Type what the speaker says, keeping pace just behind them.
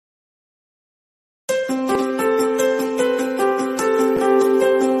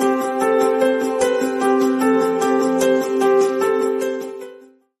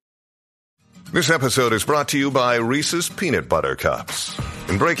This episode is brought to you by Reese's Peanut Butter Cups.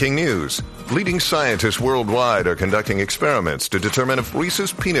 In breaking news, leading scientists worldwide are conducting experiments to determine if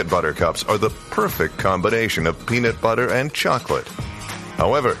Reese's Peanut Butter Cups are the perfect combination of peanut butter and chocolate.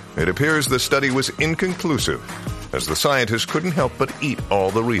 However, it appears the study was inconclusive, as the scientists couldn't help but eat all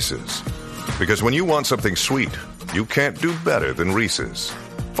the Reese's. Because when you want something sweet, you can't do better than Reese's.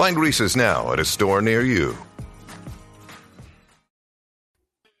 Find Reese's now at a store near you.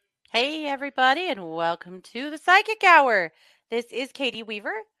 Hey, everybody, and welcome to the Psychic Hour. This is Katie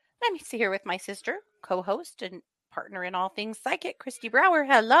Weaver. I'm here with my sister, co-host, and partner in all things psychic, Kristi Brower.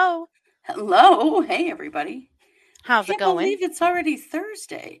 Hello. Hello. Hey, everybody. How's it going? I can't believe it's already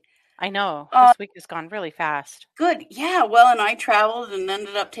Thursday. I know. This week has gone really fast. Good. Yeah. Well, and I traveled and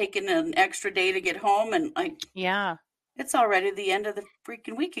ended up taking an extra day to get home. And it's already the end of the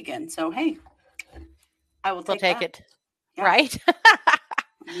freaking week again. So, hey, we'll take it. Yeah. Right?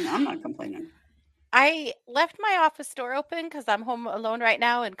 I'm not complaining. I left my office door open because I'm home alone right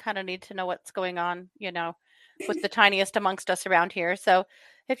now and kind of need to know what's going on, with the tiniest amongst us around here. So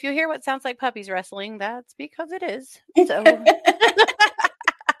if you hear what sounds like puppies wrestling, that's because it is. So,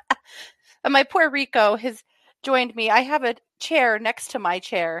 and my poor Rico has joined me. I have a chair next to my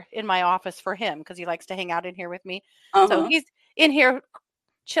chair in my office for him because he likes to hang out in here with me. Uh-huh. So he's in here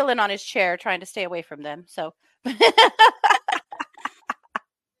chilling on his chair, trying to stay away from them. So.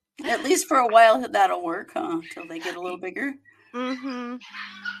 At least for a while, that'll work, huh? Until they get a little bigger. Mm-hmm.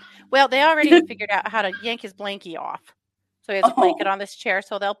 Well, they already figured out how to yank his blankie off. So he has a blanket on this chair,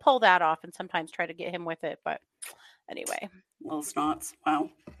 so they'll pull that off and sometimes try to get him with it. But anyway. Little snots. Wow.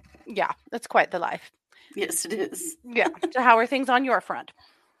 Yeah, that's quite the life. Yes, it is. Yeah. So how are things on your front?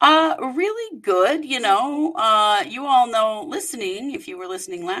 Really good. You all know listening. If you were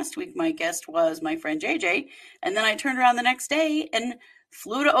listening last week, my guest was my friend JJ. And then I turned around the next day and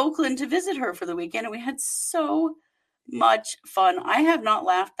flew to Oakland to visit her for the weekend, and we had so much fun. I have not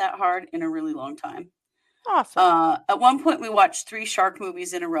laughed that hard in a really long time. Awesome. At one point, we watched 3 shark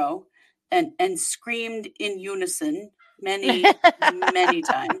movies in a row and screamed in unison many, many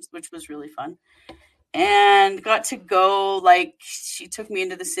times, which was really fun. And got to go, she took me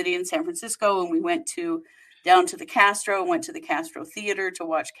into the city in San Francisco, and we went down to the Castro, went to the Castro Theater to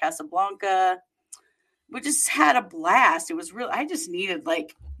watch Casablanca. We just had a blast. It was real. I just needed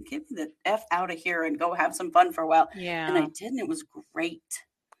get the F out of here and go have some fun for a while. Yeah. And I did, and it was great.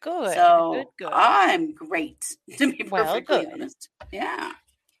 Good. So good. I'm great, to be perfectly honest. Yeah.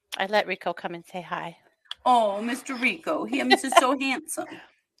 I let Rico come and say hi. Oh, Mr. Rico. He is so handsome.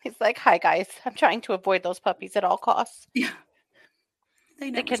 He's like, hi, guys. I'm trying to avoid those puppies at all costs. Yeah.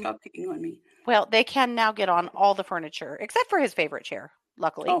 They never stop picking on me. Well, they can now get on all the furniture, except for his favorite chair,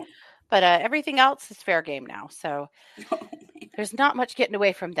 luckily. Oh. But everything else is fair game now. So there's not much getting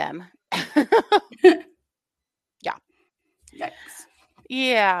away from them. Yeah. Yikes.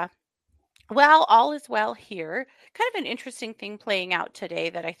 Yeah. Well, all is well here. Kind of an interesting thing playing out today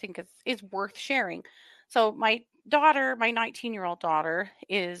that I think is worth sharing. So my daughter, my 19-year-old daughter,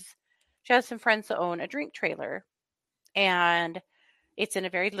 she has some friends that own a drink trailer. And it's in a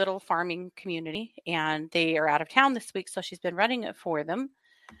very little farming community. And they are out of town this week. So she's been running it for them.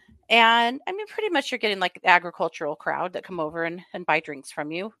 And I mean, pretty much you're getting the agricultural crowd that come over and buy drinks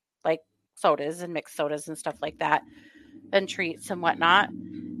from you, like sodas and mixed sodas and stuff like that, and treats and whatnot.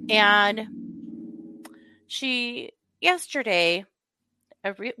 And she yesterday,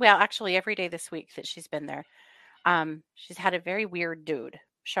 actually every day this week that she's been there, she's had a very weird dude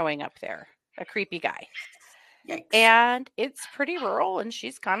showing up there, a creepy guy. Yikes. And it's pretty rural, and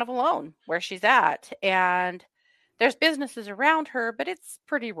she's kind of alone where she's at. And there's businesses around her, but it's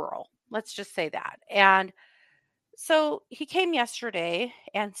pretty rural. Let's just say that. And so he came yesterday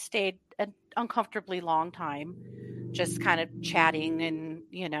and stayed an uncomfortably long time, just kind of chatting and,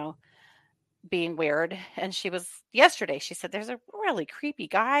 being weird. And she said, there's a really creepy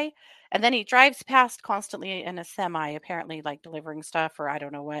guy. And then he drives past constantly in a semi, apparently delivering stuff or I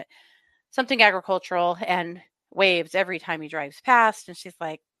don't know what, something agricultural, and waves every time he drives past. And she's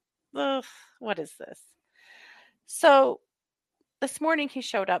like, ugh, what is this? So this morning he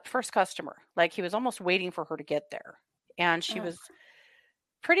showed up, first customer, he was almost waiting for her to get there. And she was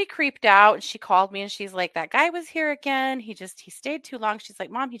pretty creeped out. And she called me and she's like, that guy was here again. He stayed too long. She's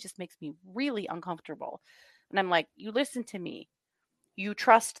like, Mom, he just makes me really uncomfortable. And I'm like, you listen to me. You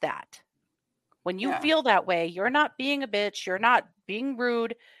trust that. When you feel that way, you're not being a bitch. You're not being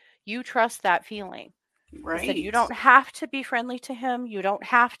rude. You trust that feeling. Right. I said, you don't have to be friendly to him. You don't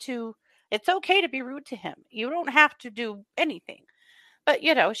have to. It's okay to be rude to him. You don't have to do anything. But,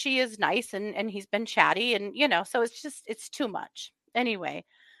 she is nice and he's been chatty and, so it's too much. Anyway,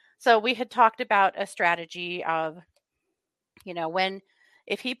 So we had talked about a strategy of,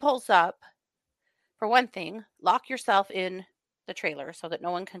 if he pulls up, for one thing, lock yourself in the trailer so that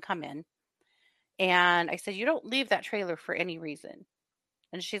no one can come in. And I said, you don't leave that trailer for any reason.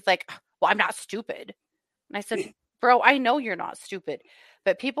 And she's like, well, I'm not stupid. And I said, bro, I know you're not stupid,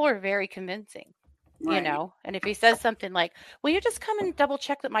 but people are very convincing, Right. And if he says something like, will you just come and double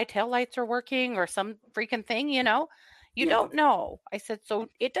check that my taillights are working or some freaking thing, you don't know. I said, so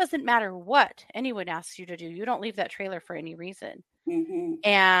it doesn't matter what anyone asks you to do. You don't leave that trailer for any reason. Mm-hmm.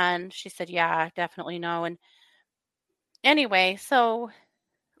 And she said, yeah, definitely no. And anyway, so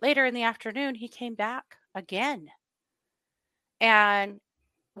later in the afternoon, he came back again and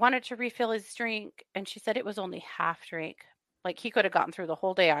wanted to refill his drink. And she said it was only half drink. Like he could have gotten through the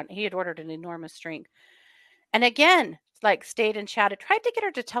whole day on. He had ordered an enormous drink. And again, like stayed and chatted, tried to get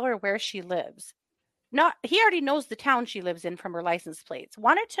her to tell her where she lives. He already knows the town she lives in from her license plates.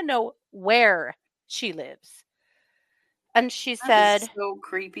 Wanted to know where she lives. And she said, so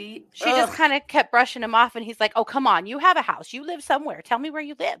creepy. She just kind of kept brushing him off. And he's like, oh, come on. You have a house. You live somewhere. Tell me where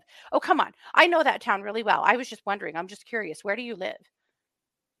you live. Oh, come on. I know that town really well. I was just wondering. I'm just curious. Where do you live?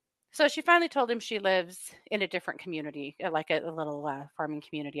 So she finally told him she lives in a different community, like a little farming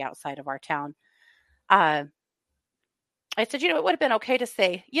community outside of our town. I said, it would have been okay to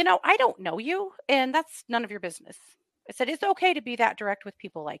say, I don't know you, and that's none of your business. I said, it's okay to be that direct with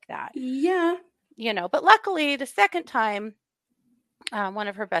people like that. Yeah. But luckily the second time, one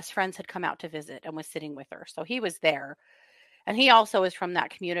of her best friends had come out to visit and was sitting with her. So he was there, and he also is from that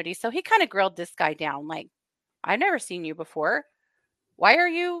community. So he kind of grilled this guy down, like, I've never seen you before. Why are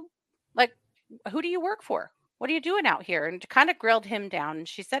you, like, who do you work for? What are you doing out here? And kind of grilled him down. And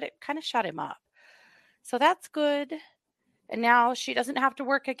she said it kind of shut him up. So that's good. And now she doesn't have to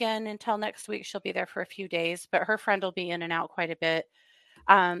work again until next week. She'll be there for a few days, but her friend will be in and out quite a bit.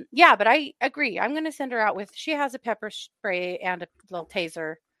 Yeah, but I agree. I'm going to send her out she has a pepper spray and a little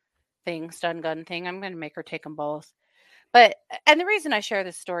taser thing, stun gun thing. I'm going to make her take them both. And the reason I share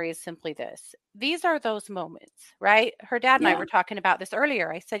this story is simply this. These are those moments, right? Her dad and I were talking about this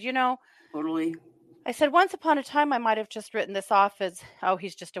earlier. I said, totally. I said, once upon a time, I might have just written this off as, oh,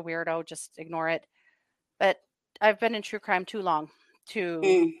 he's just a weirdo. Just ignore it. But I've been in true crime too long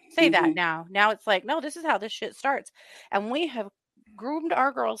to say that now. Now it's like, no, this is how this shit starts. And we have groomed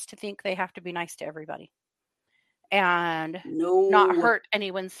our girls to think they have to be nice to everybody and not hurt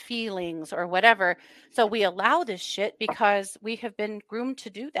anyone's feelings or whatever. So we allow this shit because we have been groomed to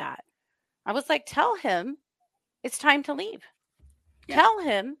do that. I was like, tell him it's time to leave. Yeah. Tell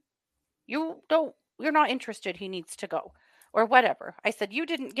him you're not interested. He needs to go or whatever. I said, you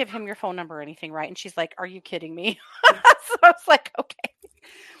didn't give him your phone number or anything, right? And she's like, are you kidding me? So I was like, okay.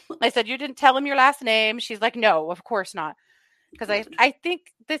 I said, you didn't tell him your last name. She's like, no, of course not. Because I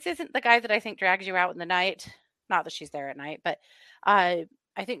think this isn't the guy that I think drags you out in the night. Not that she's there at night, but I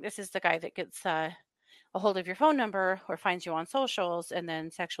think this is the guy that gets a hold of your phone number or finds you on socials and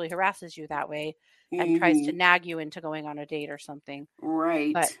then sexually harasses you that way and tries to nag you into going on a date or something.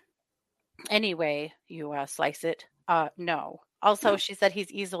 Right. But anyway, you slice it. No. Also, she said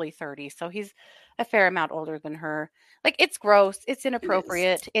he's easily 30, so he's a fair amount older than her. Like, it's gross. It's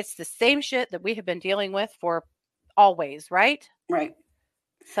inappropriate. It's the same shit that we have been dealing with for always, right? Right.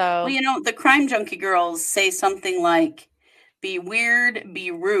 So, well, the crime junkie girls say something like, be weird, be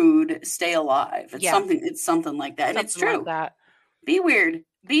rude, stay alive. It's something like that. And it's true. Like that. Be weird,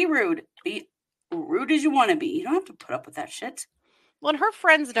 be rude, be rude as you want to be. You don't have to put up with that shit. Well, and her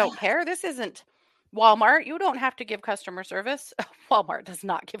friends don't care. This isn't Walmart. You don't have to give customer service. Walmart does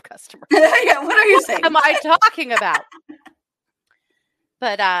not give customer service. Yeah, what are you saying? What am I talking about?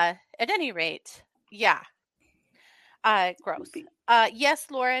 But at any rate, yeah. Gross. Yes,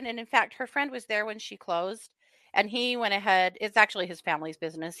 Lauren. And in fact, her friend was there when she closed. And he went ahead. It's actually his family's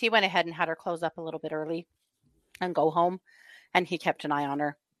business. He went ahead and had her close up a little bit early and go home. And he kept an eye on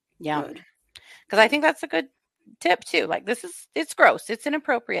her. Yeah. Because I think that's a good tip too. Like, it's gross. It's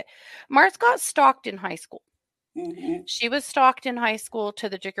inappropriate. Mars got stalked in high school. Mm-hmm. She was stalked in high school to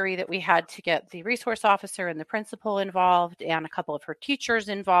the degree that we had to get the resource officer and the principal involved and a couple of her teachers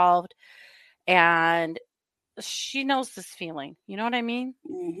involved. And she knows this feeling. You know what I mean?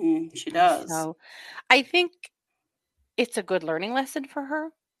 Mm-hmm. She does. So I think it's a good learning lesson for her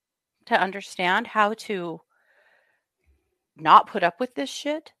to understand how to not put up with this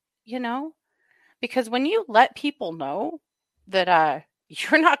shit, because when you let people know that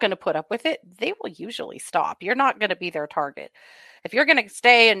you're not going to put up with it, they will usually stop. You're not going to be their target. If you're going to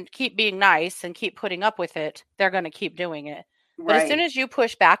stay and keep being nice and keep putting up with it, they're going to keep doing it. Right. But as soon as you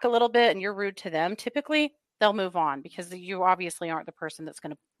push back a little bit and you're rude to them, typically they'll move on because you obviously aren't the person that's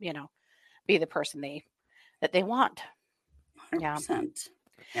going to, be the person that they want. 100%.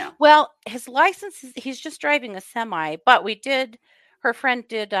 Yeah. Well, his license is he's just driving a semi, but her friend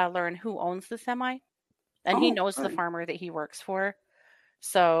did learn who owns the semi, and he knows the good. farmer that he works for.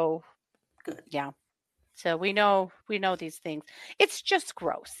 So, Good. yeah. So we know these things. It's just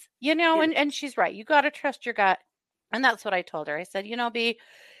gross, and she's right. You got to trust your gut. And that's what I told her. I said, B,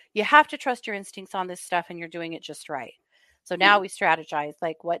 you have to trust your instincts on this stuff and you're doing it just right. So now we strategize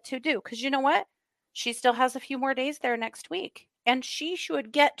like what to do. Because you know what? She still has a few more days there next week. And she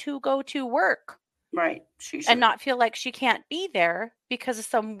should get to go to work. Right. She should. And not feel like she can't be there because of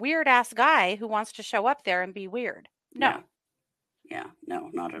some weird ass guy who wants to show up there and be weird. No. Yeah. No,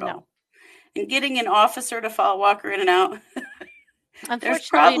 not at all. And getting an officer to walk her in and out.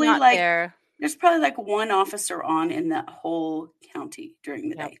 Unfortunately, not there. There's probably like one officer on in that whole county during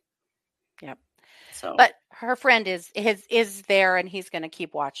the day. Yep. So, but her friend is there, and he's going to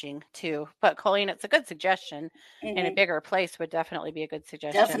keep watching too. But Colleen, it's a good suggestion. Mm-hmm. In a bigger place would definitely be a good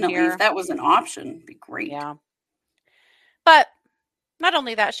suggestion. Definitely, if that was an option, it'd be great. Yeah. But not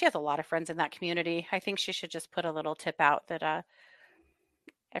only that, she has a lot of friends in that community. I think she should just put a little tip out that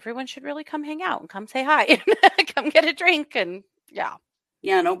everyone should really come hang out and come say hi, come get a drink, and yeah.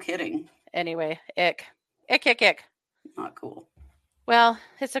 Yeah, no kidding. Anyway, ick. Not cool. Well,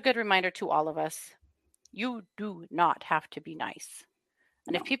 it's a good reminder to all of us. You do not have to be nice.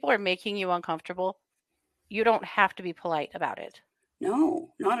 And if people are making you uncomfortable, you don't have to be polite about it. No,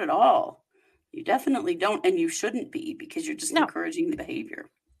 not at all. You definitely don't, and you shouldn't be, because you're just encouraging the behavior.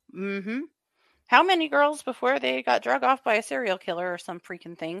 Mm-hmm. How many girls before they got drug off by a serial killer or some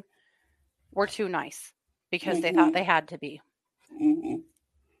freaking thing were too nice because they thought they had to be? Mm-hmm.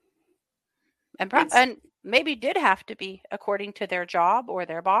 And maybe did have to be according to their job or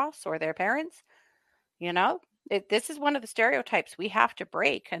their boss or their parents. This is one of the stereotypes we have to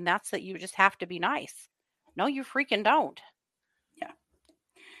break, and that's that you just have to be nice. No, you freaking don't.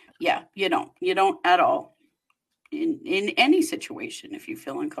 Yeah, you don't. You don't at all. In any situation, if you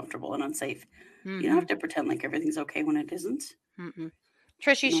feel uncomfortable and unsafe, you don't have to pretend like everything's okay when it isn't.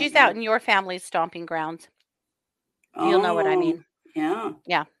 Trishie, she's out in your family's stomping grounds. You'll know what I mean. Yeah.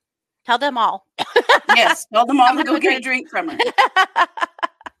 Yeah. Tell them all. Yes, tell them all to go get a drink from her.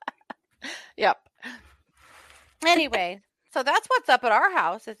 Yep. Anyway, so that's what's up at our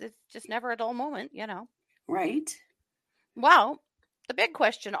house. It's just never a dull moment, Right. Well, the big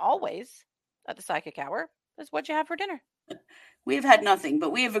question always at the Psychic Hour is what'd you have for dinner? We have had nothing,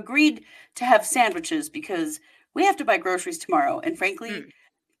 but we have agreed to have sandwiches because we have to buy groceries tomorrow. And frankly,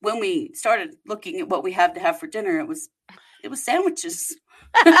 when we started looking at what we have to have for dinner, it was sandwiches.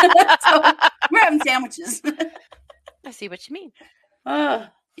 So we're having sandwiches. I see what you mean.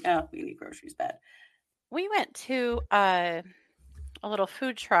 Yeah, we need groceries bad. We went to a little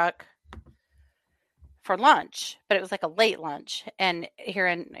food truck for lunch, but it was like a late lunch, and here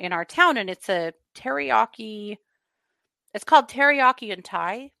in our town, and it's a teriyaki. It's called Teriyaki and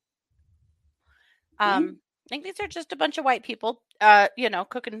Thai. I think these are just a bunch of white people,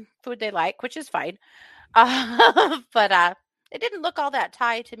 cooking food they like, which is fine. But it didn't look all that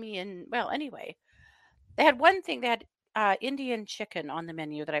Thai to me. And well, anyway, they had one thing. They had Indian chicken on the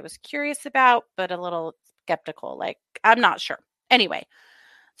menu that I was curious about, but a little skeptical. Like, I'm not sure. Anyway,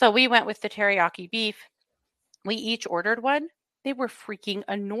 so we went with the teriyaki beef. We each ordered one. They were freaking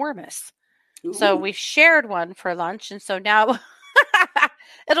enormous. Ooh. So we shared one for lunch. And so now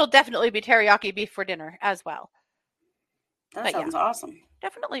it'll definitely be teriyaki beef for dinner as well. That sounds awesome.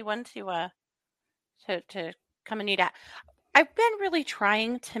 Definitely one to come and eat at. I've been really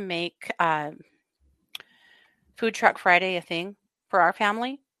trying to make Food Truck Friday a thing for our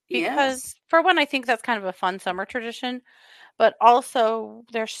family. Because for one, I think that's kind of a fun summer tradition. But also,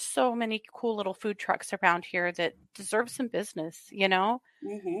 there's so many cool little food trucks around here that deserve some business,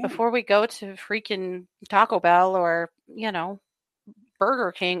 before we go to freaking Taco Bell or,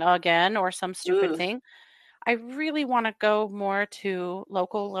 Burger King again or some stupid thing. I really want to go more to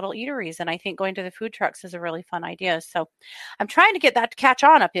local little eateries. And I think going to the food trucks is a really fun idea. So I'm trying to get that to catch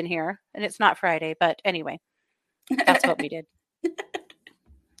on up in here. And it's not Friday. But anyway, that's what we did.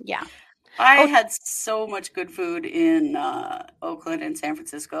 Yeah. I had so much good food in Oakland and San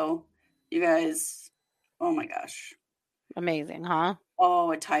Francisco. You guys, oh my gosh. Amazing, huh?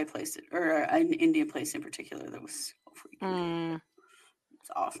 Oh, a Thai place or an Indian place in particular that was so freaking good. It's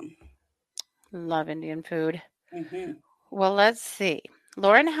awesome. Love Indian food. Mm-hmm. Well, let's see.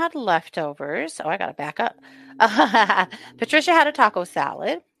 Lauren had leftovers. Oh, I got to back up. Patricia had a taco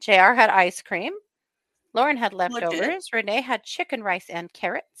salad. JR had ice cream. Lauren had leftovers. Renee had chicken rice and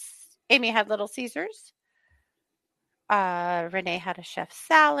carrots. Amy had Little Caesars. Renee had a chef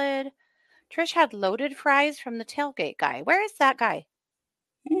salad. Trish had loaded fries from the tailgate guy. Where is that guy?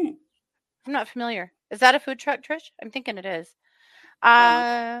 Mm, I'm not familiar. Is that a food truck, Trish? I'm thinking it is.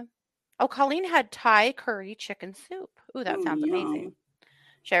 probably. Colleen had Thai curry chicken soup. Ooh, that Ooh, sounds amazing. yum.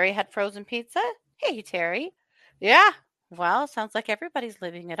 Sherry had frozen pizza. Hey, Terry. Yeah. Well, sounds like everybody's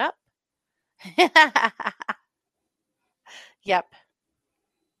living it up. Yep.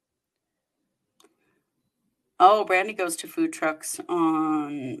 Oh, Brandy goes to food trucks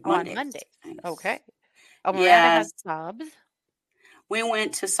on On Mondays. Mondays. Nice. Okay. Oh, Miranda Yes. has subs. We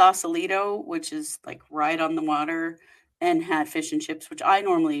went to Sausalito, which is like right on the water, and had fish and chips, which I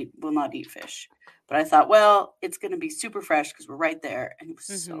normally will not eat fish. But I thought, well, it's going to be super fresh because we're right there. And it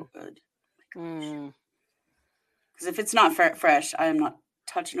was so good. Mm. Because if it's not fresh, I am not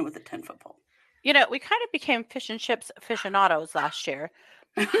touching it with a 10-foot pole. You know, we kind of became fish and chips aficionados last year.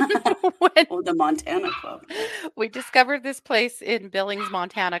 when Oh, the Montana Club. we discovered this place in Billings,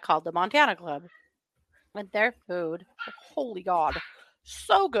 Montana called the Montana Club. And their food, holy God,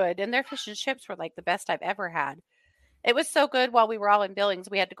 so good. And their fish and chips were like the best I've ever had. It was so good while we were all in Billings,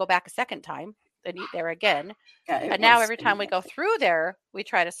 we had to go back a second time and eat there again. Yeah, it And now was every time we go fantastic. through there, we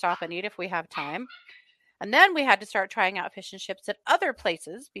try to stop and eat if we have time. And then we had to start trying out fish and chips at other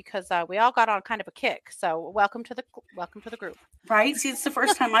places because we all got on kind of a kick. So welcome to the group. Right? See, it's the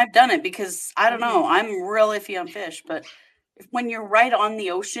first time I've done it because I don't know. I'm real iffy on fish, but when you're right on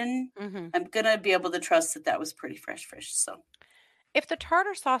the ocean, I'm going to be able to trust that was pretty fresh fish. So, if the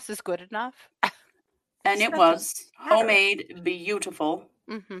tartar sauce is good enough, and it was homemade, beautiful.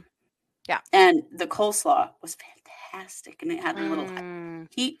 Yeah. And the coleslaw was fantastic. And it had a little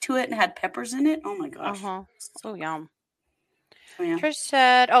heat to it and had peppers in it. Oh my gosh. So yum. Oh, yeah. Trish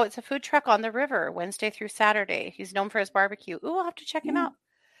said, oh, it's a food truck on the river, Wednesday through Saturday. He's known for his barbecue. Ooh, we'll have to check him out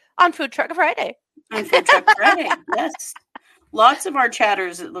on Food Truck Friday. On Food Truck Friday, yes. Lots of our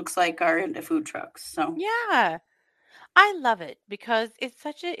chatters, it looks like, are into food trucks. So yeah, I love it because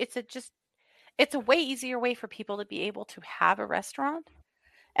it's a way easier way for people to be able to have a restaurant.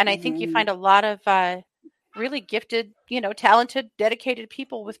 And I think you find a lot of really gifted, talented, dedicated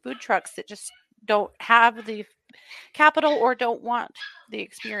people with food trucks that just don't have the capital or don't want the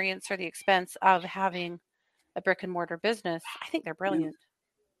experience or the expense of having a brick and mortar business. I think they're brilliant.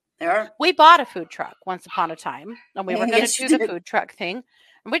 They are. We bought a food truck once upon a time, and we were going Yes, to you do the did. food truck thing,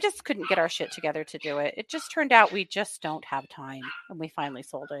 and we just couldn't get our shit together to do it. It just turned out we just don't have time, and we finally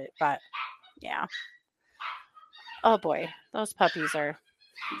sold it. But yeah. Oh boy, those puppies are.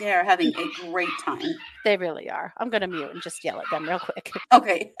 They are having a great time. They really are. I'm going to mute and just yell at them real quick.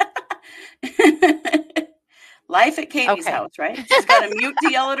 Okay. Life at Katie's house, right? She's got to mute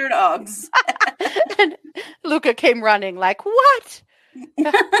to yell at her dogs. And Luca came running like, what?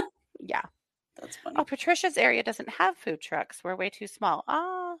 Yeah. That's funny. Oh, Patricia's area doesn't have food trucks. We're way too small.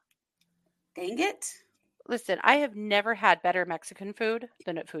 Dang it. Listen, I have never had better Mexican food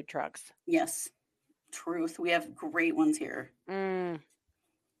than at food trucks. Yes. Truth. We have great ones here.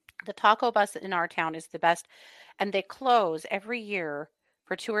 The taco bus in our town is the best. And they close every year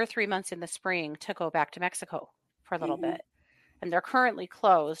for 2 or 3 months in the spring to go back to Mexico for a little bit. And they're currently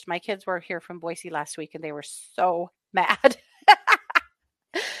closed. My kids were here from Boise last week and they were so mad.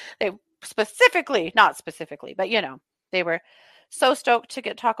 They not specifically, but they were so stoked to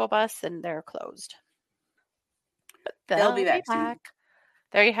get taco bus and they're closed. But they'll be back. Soon.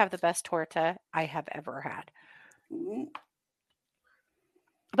 There you have the best torta I have ever had.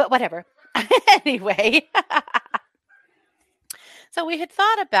 But whatever. Anyway. So we had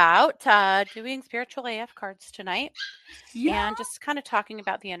thought about doing spiritual AF cards tonight and just kind of talking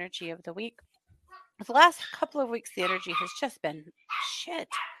about the energy of the week. The last couple of weeks, the energy has just been shit.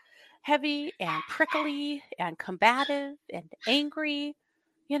 Heavy and prickly and combative and angry,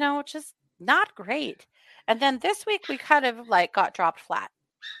 just not great. And then this week we kind of like got dropped flat.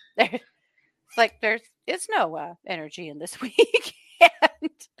 It's like there is no energy in this week.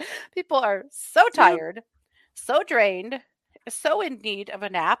 And people are so tired, so drained, so in need of a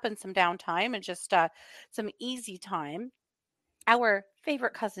nap and some downtime and just some easy time. Our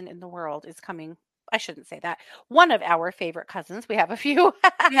favorite cousin in the world is coming. I shouldn't say that. One of our favorite cousins. We have a few.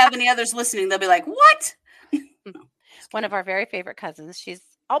 If you have any others listening, they'll be like, what? One of our very favorite cousins. She's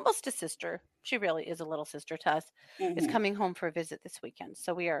almost a sister. She really is a little sister to us. Is coming home for a visit this weekend.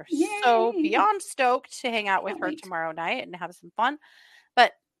 So we are so beyond stoked to hang out with her tomorrow night and have some fun.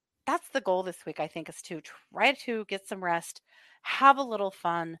 But that's the goal this week, I think, is to try to get some rest, have a little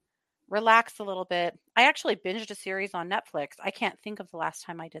fun, relax a little bit. I actually binged a series on Netflix. I can't think of the last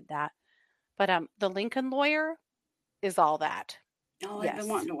time I did that. But The Lincoln Lawyer is all that. Oh, I've been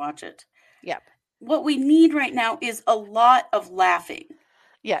wanting to watch it. Yep. what we need right now is a lot of laughing.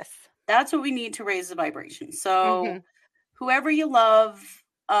 Yes. That's what we need to raise the vibration. So Mm-hmm. whoever you love,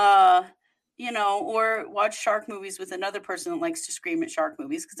 or watch shark movies with another person that likes to scream at shark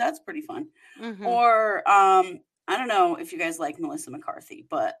movies, because that's pretty fun. Mm-hmm. Or I don't know if you guys like Melissa McCarthy,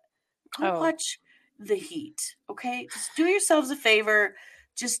 but go watch The Heat. Okay, just do yourselves a favor.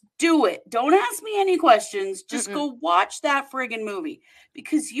 Just do it. Don't ask me any questions. Just go watch that friggin' movie,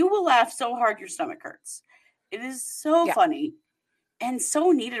 because you will laugh so hard your stomach hurts. It is so funny and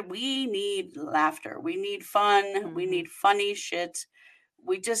so needed. We need laughter. We need fun. We need funny shit.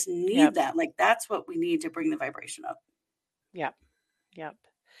 We just need that. Like, that's what we need to bring the vibration up. Yep.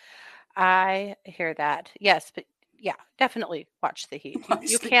 I hear that. Yes, but yeah, definitely watch The Heat.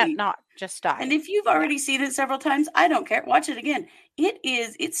 You can't not just die. And if you've already seen it several times, I don't care. Watch it again.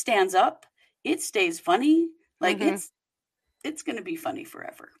 It stands up. It stays funny. Like, it's going to be funny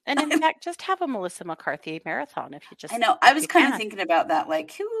forever. And in fact, just have a Melissa McCarthy marathon if you just. I know. I was kind of thinking about that.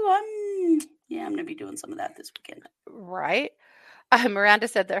 Like, I'm going to be doing some of that this weekend. Right. Miranda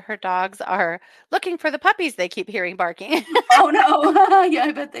said that her dogs are looking for the puppies they keep hearing barking. Oh, no. Yeah,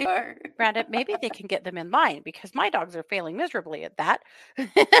 I bet they are. Miranda, maybe they can get them in line, because my dogs are failing miserably at that.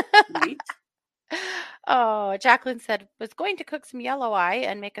 Right. Oh, Jacqueline said, was going to cook some yellow eye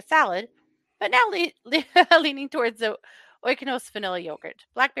and make a salad, but now leaning towards the Oikonos vanilla yogurt,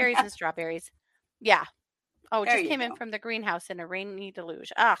 blackberries and strawberries. Yeah. Oh, just came in from the greenhouse in a rainy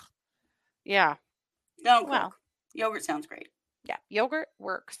deluge. Ah, yeah. Don't cook. Yogurt sounds great. Yeah, yogurt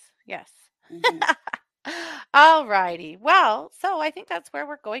works. Yes. All righty. Well, so I think that's where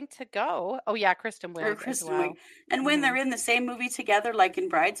we're going to go. Oh yeah, Kristen Wiig as well. And when they're in the same movie together, like in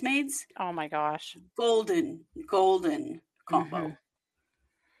Bridesmaids, oh my gosh, golden combo.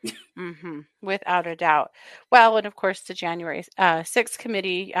 Without a doubt. Well, and of course the January 6th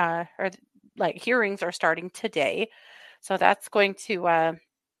committee hearings are starting today, so that's going to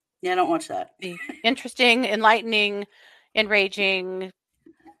don't watch that. Be interesting, enlightening, enraging.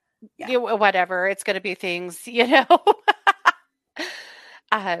 Whatever. It's going to be things,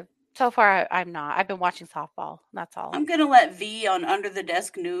 so far I'm not. I've been watching softball. That's all. I'm going to let V on Under the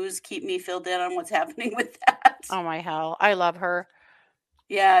Desk News keep me filled in on what's happening with that. Oh my hell. I love her.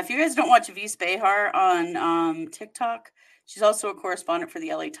 Yeah, if you guys don't watch V Spahar on TikTok, she's also a correspondent for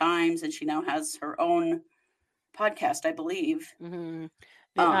the LA Times, and she now has her own podcast, I believe.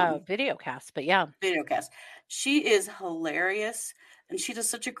 Videocast, but yeah. Videocast. She is hilarious, and she does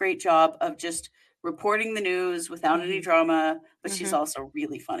such a great job of just reporting the news without any drama, but she's also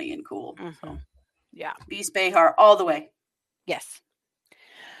really funny and cool. So, yeah. V Spahar all the way. Yes.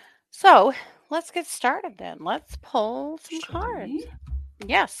 So let's get started then. Let's pull some cards.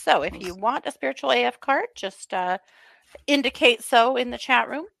 Yes. So if you want a spiritual AF card, just indicate so in the chat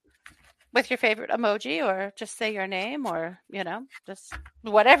room with your favorite emoji, or just say your name, or, just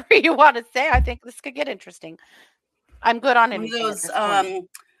whatever you want to say. I think this could get interesting. I'm good on anything.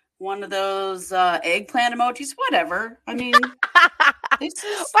 One of those eggplant emojis, whatever. I mean, by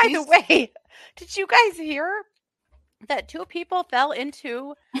the way, did you guys hear that 2 people fell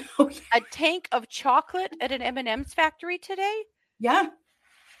into a tank of chocolate at an M&M's factory today? Yeah.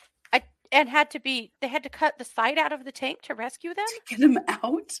 And they had to cut the side out of the tank to rescue them? To get them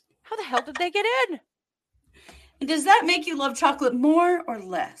out? How the hell did they get in? And does that make you love chocolate more or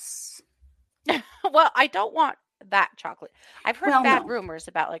less? Well, I don't want that chocolate. I've heard bad rumors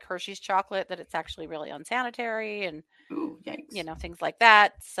about like Hershey's chocolate, that it's actually really unsanitary and things like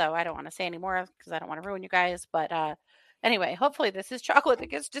that. So I don't want to say any more because I don't want to ruin you guys. But anyway, hopefully this is chocolate that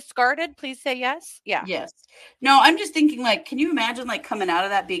gets discarded. Please say yes. Yeah. Yes. No, I'm just thinking, like, can you imagine like coming out of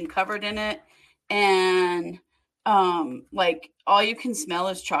that being covered in it, and like all you can smell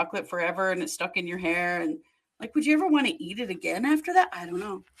is chocolate forever, and it's stuck in your hair, and like, would you ever want to eat it again after that? I don't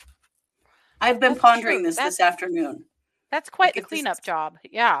know. I've been pondering this afternoon. That's quite the cleanup job.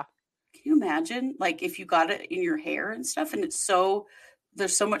 Yeah. Can you imagine, like, if you got it in your hair and stuff, and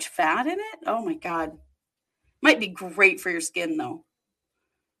there's so much fat in it? Oh my God. Might be great for your skin though.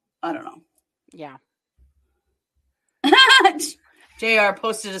 I don't know. Yeah. JR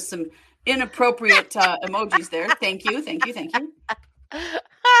posted us some inappropriate emojis there. Thank you.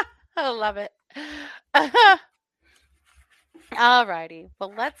 I love it. All righty.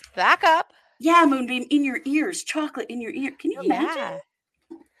 Well, let's back up. Yeah, Moonbeam, in your ears, chocolate in your ear. Can you imagine? Yeah.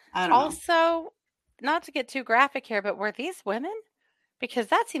 I don't know. Also, not to get too graphic here, but were these women? Because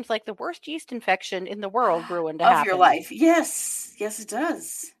that seems like the worst yeast infection in the world brewing to happen. Of your life. Yes. Yes, it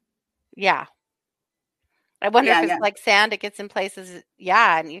does. Yeah. I wonder if it's like sand, it gets in places,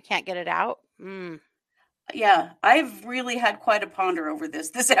 and you can't get it out. Yeah, I've really had quite a ponder over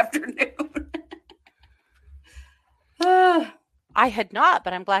this afternoon. I had not,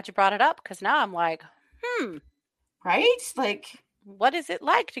 but I'm glad you brought it up because now I'm like, Right? Like, what is it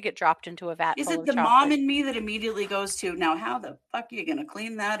like to get dropped into a vat is full it of the mom chocolate? in me that immediately goes to, now how the fuck are you going to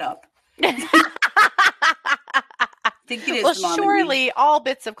clean that up? I think it is Well, the mom in me. surely all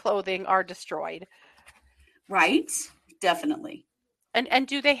bits of clothing are destroyed. Right? Definitely. And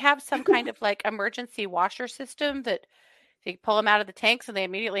do they have some kind of like emergency washer system that they pull them out of the tanks and they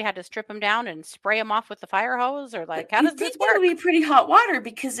immediately had to strip them down and spray them off with the fire hose? Or like, how You does think this it would work? be pretty hot water,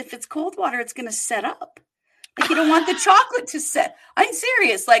 because if it's cold water, it's going to set up. Like, you don't want the chocolate to set. I'm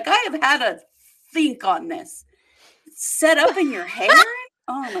serious. Like, I have had a think on this. Set up in your hair?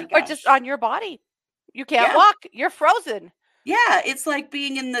 Oh my Or gosh. just on your body. You can't Yeah. walk. You're frozen. Yeah, it's like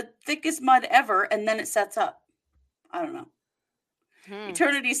being in the thickest mud ever, and then it sets up. I don't know.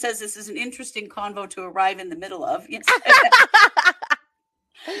 Eternity says this is an interesting convo to arrive in the middle of. Yes.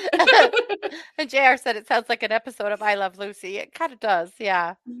 And JR said it sounds like an episode of I Love Lucy. It kind of does,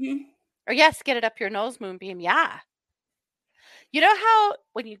 yeah. Mhm. Or yes, get it up your nose, Moonbeam. Yeah. You know how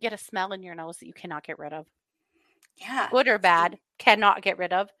when you get a smell in your nose that you cannot get rid of, Yeah. good or bad, cannot get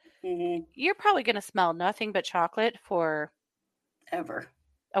rid of, Mhm. you're probably going to smell nothing but chocolate for Ever.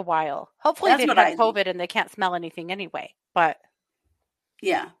 a while. Hopefully That's they've what had I think. COVID and they can't smell anything anyway. But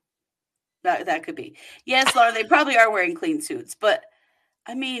Yeah. That could be. Yes, Laura, they probably are wearing clean suits, but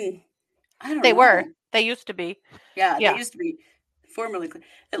I mean, I don't they know. were. They used to be. Yeah, they Yeah. used to be formerly clean.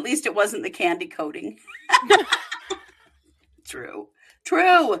 At least it wasn't the candy coating. True.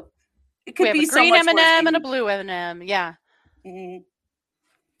 It could We have be a so green much worse. M&M and a blue M&M. Yeah. Mhm.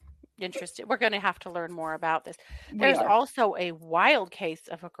 Interesting. We're going to have to learn more about this. We There's are. also a wild case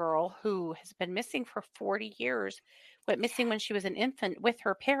of a girl who has been missing for 40 years, went missing when she was an infant with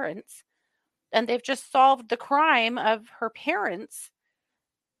her parents, and they've just solved the crime of her parents,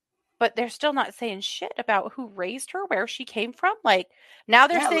 but they're still not saying shit about who raised her, where she came from. Like now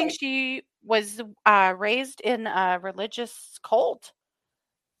they're Yeah, saying like, she was raised in a religious cult.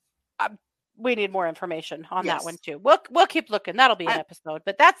 We need more information on that one yes. too. We'll keep looking. That'll be an episode,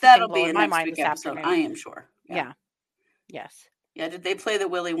 but that's the thing That'll be a blowing my next mind week this episode, I afternoon. am sure. Yeah. Yes. Yeah, did they play the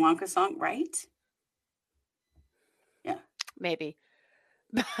Willy Wonka song right? Yeah. Maybe.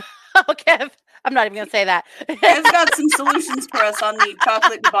 Oh, Kev, I'm not even going to say that. Kev's got some solutions for us on the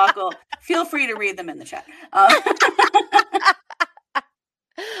chocolate debacle. Feel free to read them in the chat.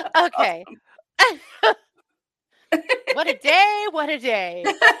 Okay. What a day. What a day.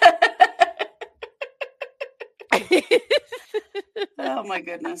 Oh my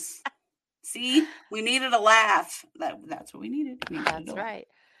goodness. See, we needed a laugh. That's what we needed. That's right.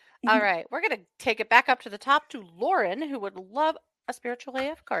 All right. We're going to take it back up to the top to Lauren, who would love a spiritual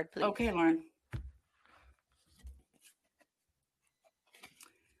AF card, please. Okay, Lauren.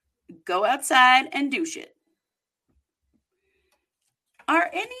 Go outside and do shit. Are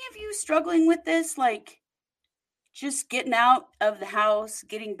any of you struggling with this? Like, just getting out of the house,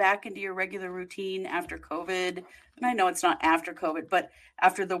 getting back into your regular routine after COVID? And I know it's not after COVID, but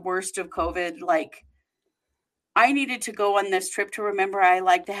after the worst of COVID, like, I needed to go on this trip to remember I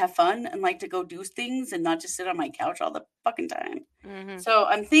like to have fun and like to go do things and not just sit on my couch all the fucking time. Mm-hmm. So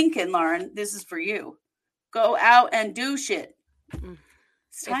I'm thinking, Lauren, this is for you. Go out and do shit.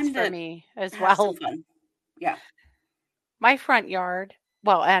 It's time for to me as have well. some fun. Yeah. My front yard,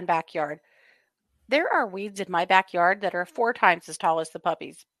 well, and backyard. There are weeds in my backyard that are 4 times as tall as the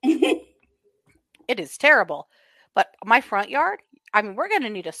puppies. It is terrible. But my front yard, I mean, we're going to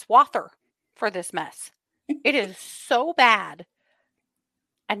need a swather for this mess. It is so bad.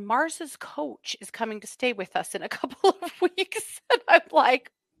 And Mars's coach is coming to stay with us in a couple of weeks. And I'm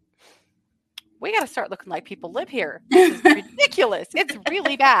like, we got to start looking like people live here. This is ridiculous. It's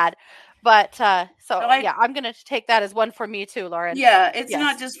really bad. But yeah, I'm going to take that as one for me too, Lauren. Yeah, it's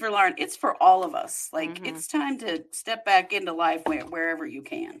not just for Lauren. It's for all of us. Like, it's time to step back into life wherever you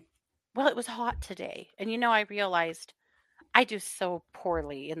can. Well, it was hot today. And, I realized I do so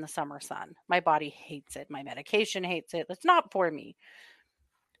poorly in the summer sun. My body hates it. My medication hates it. It's not for me.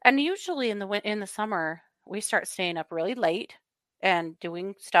 And usually in the summer, we start staying up really late and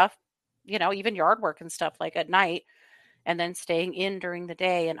doing stuff, even yard work and stuff like at night, and then staying in during the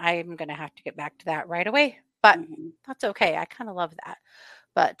day. And I'm going to have to get back to that right away. But that's okay. I kind of love that.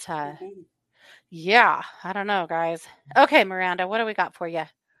 But yeah, I don't know, guys. Okay, Miranda, what do we got for you?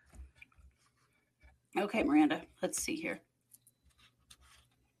 Okay, Miranda, let's see here.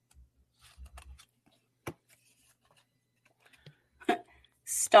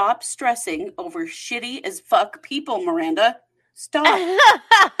 Stop stressing over shitty as fuck people, Miranda. Stop. Shitty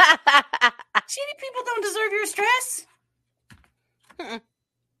people don't deserve your stress.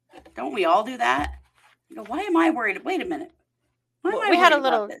 Don't we all do that? Why am I worried? Wait a minute. Why am I We had worried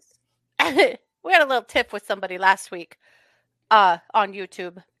about this? we had a little tip with somebody last week on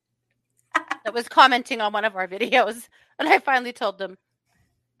YouTube that was commenting on one of our videos, and I finally told them,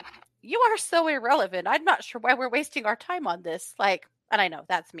 "You are so irrelevant. I'm not sure why we're wasting our time on this." Like, and I know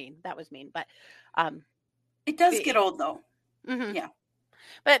that's mean. That was mean, but it does get old though. Mm-hmm. Yeah.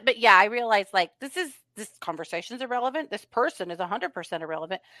 But yeah, I realized like this conversation's irrelevant. This person is 100%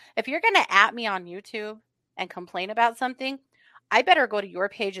 irrelevant. If you're going to at me on YouTube and complain about something, I better go to your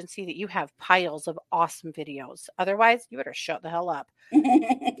page and see that you have piles of awesome videos. Otherwise, you better shut the hell up.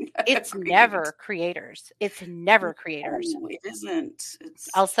 It's never creators. It's never creators. No, it isn't.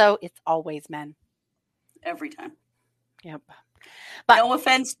 It's always men. Every time. Yep. But no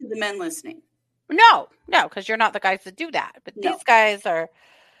offense to the men listening. No, because you're not the guys that do that. But these guys are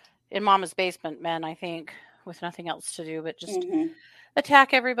in mama's basement men, I think, with nothing else to do but just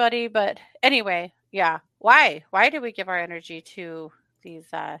attack everybody. But anyway, yeah. Why? Why do we give our energy to these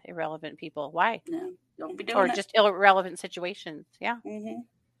irrelevant people? Why? No, don't be doing it. Or just irrelevant situations. Yeah.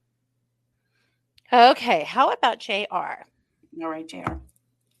 Okay. How about JR? All right, JR.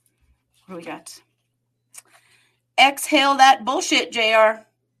 What do we got? Exhale that bullshit, JR.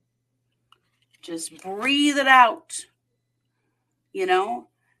 Just breathe it out.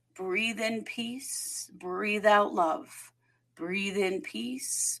 Breathe in peace, breathe out love. Breathe in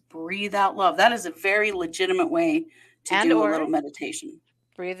peace, breathe out love. That is a very legitimate way to do a little meditation.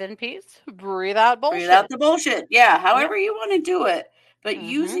 Breathe in peace, breathe out bullshit. Breathe out the bullshit. Yeah, however you want to do it. But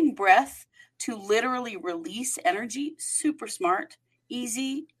using breath to literally release energy, super smart,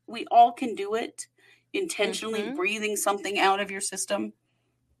 easy. We all can do it. Intentionally breathing something out of your system.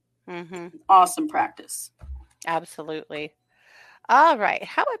 Awesome practice. Absolutely. All right.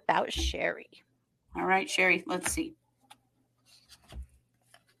 How about Sherry? All right, Sherry. Let's see.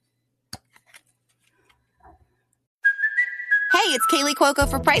 Hey, it's Kaylee Cuoco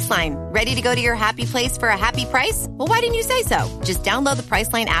for Priceline. Ready to go to your happy place for a happy price? Well, why didn't you say so? Just download the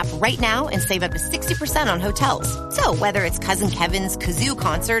Priceline app right now and save up to 60% on hotels. So whether it's Cousin Kevin's Kazoo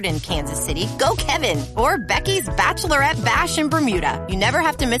Concert in Kansas City, go Kevin, or Becky's Bachelorette Bash in Bermuda, you never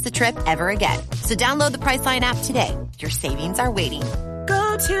have to miss a trip ever again. So download the Priceline app today. Your savings are waiting.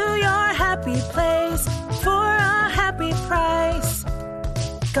 Go to your happy place for a happy price.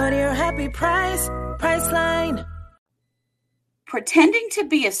 Go to your happy price, Priceline. Pretending to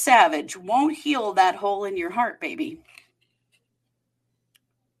be a savage won't heal that hole in your heart, baby.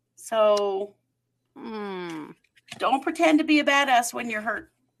 So, don't pretend to be a badass when you're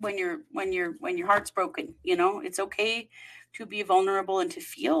hurt, when your heart's broken. It's okay to be vulnerable and to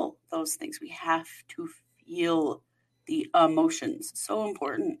feel those things. We have to feel the emotions. So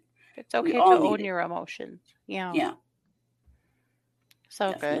important. It's okay to own your emotions. Yeah. Yeah.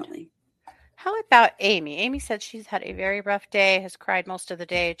 So definitely. Good. How about Amy? Amy said she's had a very rough day, has cried most of the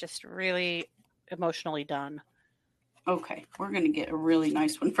day, just really emotionally done. Okay, we're going to get a really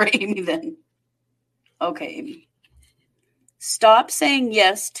nice one for Amy then. Okay, Amy. Stop saying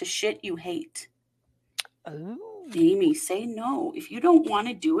yes to shit you hate. Oh. Amy, say no. If you don't want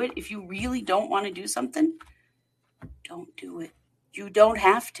to do it, if you really don't want to do something, don't do it. You don't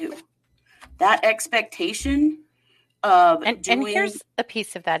have to. That expectation of and here's a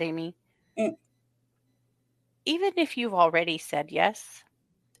piece of that, Amy. Even if you've already said yes,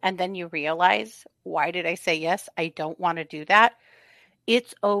 and then you realize, why did I say yes? I don't want to do that.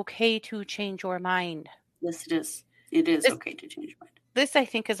 It's okay to change your mind. Yes, it is. It is okay to change your mind. This, I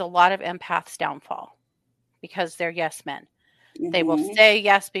think, is a lot of empaths' downfall because they're yes men. They will say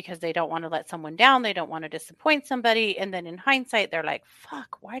yes because they don't want to let someone down. They don't want to disappoint somebody. And then in hindsight, they're like,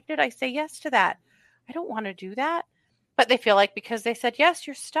 fuck, why did I say yes to that? I don't want to do that. But they feel like because they said yes,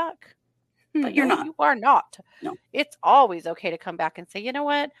 you're stuck. But you're not. You are not. No. It's always okay to come back and say, you know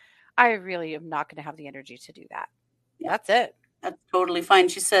what? I really am not going to have the energy to do that. Yeah. That's it. That's totally fine.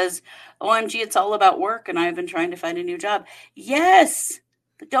 She says, OMG, it's all about work and I've been trying to find a new job. Yes,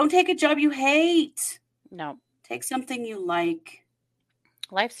 but don't take a job you hate. No. Take something you like.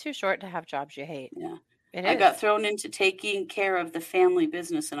 Life's too short to have jobs you hate. Yeah. I got thrown into taking care of the family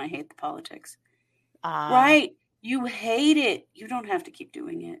business and I hate the politics. Right. You hate it. You don't have to keep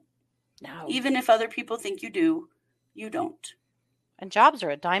doing it. No. Even if other people think you do, you don't. And jobs are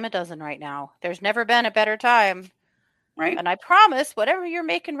a dime a dozen right now. There's never been a better time. Right. And I promise, whatever you're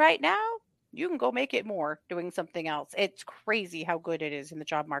making right now, you can go make it more doing something else. It's crazy how good it is in the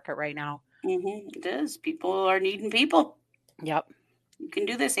job market right now. It is. People are needing people. Yep. You can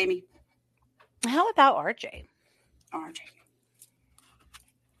do this, Amy. How about RJ?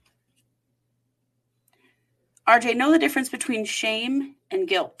 RJ, know the difference between shame and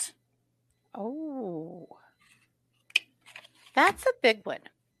guilt. Oh. That's a big one.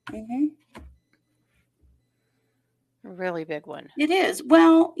 Mm-hmm. A really big one. It is.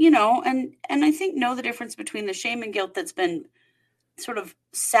 Well, and I think know the difference between the shame and guilt that's been sort of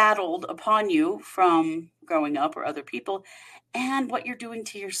saddled upon you from growing up or other people, and what you're doing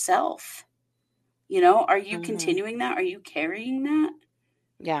to yourself. Are you continuing that? Are you carrying that?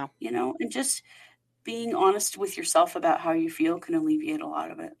 Yeah. And just being honest with yourself about how you feel can alleviate a lot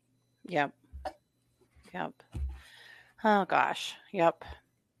of it. Yep. Oh, gosh. Yep.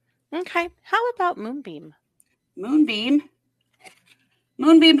 Okay. How about Moonbeam? Moonbeam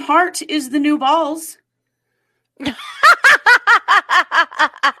heart is the new balls.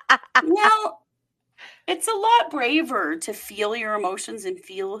 Well, it's a lot braver to feel your emotions and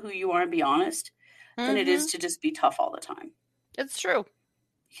feel who you are and be honest than it is to just be tough all the time. It's true.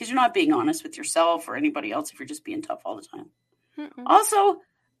 Because you're not being honest with yourself or anybody else if you're just being tough all the time. Also,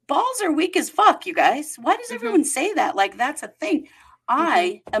 balls are weak as fuck, you guys. Why does everyone say that? Like, that's a thing.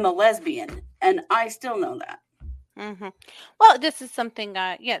 I am a lesbian, and I still know that. Well, this is something,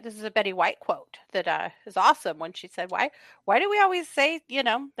 this is a Betty White quote that is awesome when she said, why do we always say,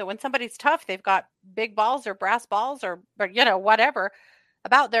 that when somebody's tough, they've got big balls or brass balls or whatever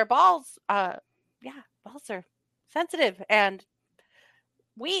about their balls. Balls are sensitive and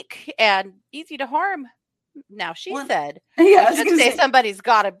weak and easy to harm. Now, she said, I should say somebody's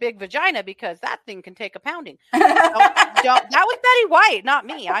got a big vagina because that that thing can take a pounding. That was Betty White, not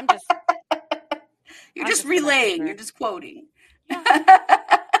me. You're just relaying. You're just quoting. Yeah.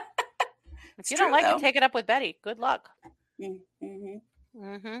 If you don't like it, take it up with Betty. Good luck.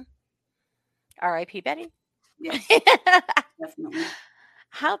 R.I.P. Betty. Yes, definitely.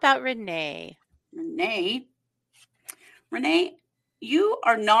 How about Renee? Renee, you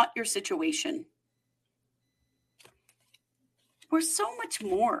are not your situation. We're so much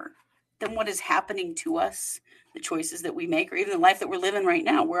more than what is happening to us, the choices that we make, or even the life that we're living right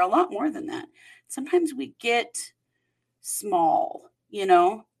now. We're a lot more than that. Sometimes we get small,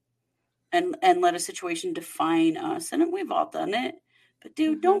 and let a situation define us. And we've all done it. But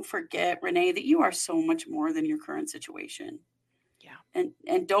dude, don't forget, Renee, that you are so much more than your current situation. Yeah.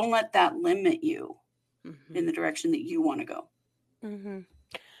 And don't let that limit you in the direction that you want to go.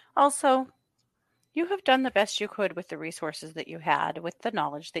 Also, you have done the best you could with the resources that you had, with the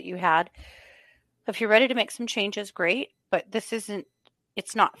knowledge that you had. If you're ready to make some changes, great. But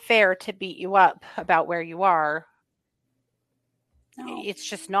it's not fair to beat you up about where you are. No. It's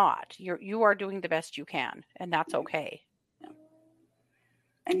just not. You are doing the best you can, and that's okay. Yeah.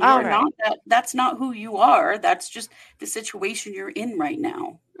 And you're not that's not who you are. That's just the situation you're in right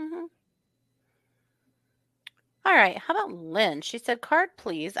now. All right. How about Lynn? She said, card,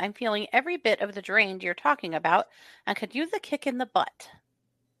 please. I'm feeling every bit of the drained you're talking about and could use a kick in the butt.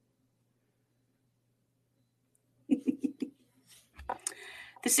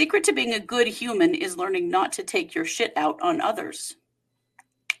 The secret to being a good human is learning not to take your shit out on others.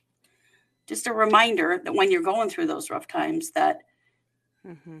 Just a reminder that when you're going through those rough times that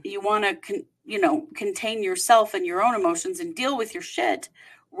you want to, contain yourself and your own emotions and deal with your shit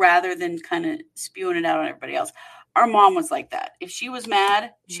rather than kind of spewing it out on everybody else. Our mom was like that. If she was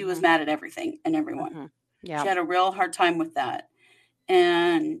mad, she was mad at everything and everyone. She had a real hard time with that.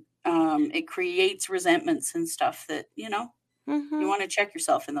 And it creates resentments and stuff that, you want to check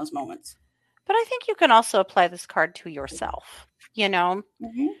yourself in those moments. But I think you can also apply this card to yourself,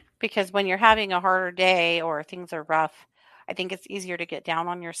 because when you're having a harder day or things are rough, I think it's easier to get down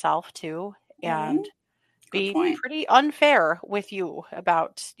on yourself too and be pretty unfair with you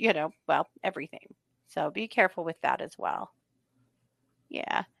about, everything. So be careful with that as well.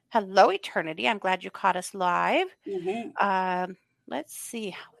 Yeah. Hello, Eternity. I'm glad you caught us live. Let's see.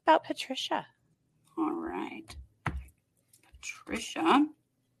 How about Patricia? All right. Patricia.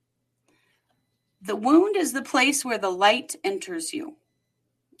 The wound is the place where the light enters you.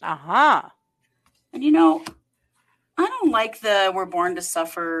 And I don't like the we're born to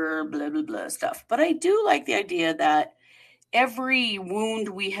suffer, blah, blah, blah stuff. But I do like the idea that every wound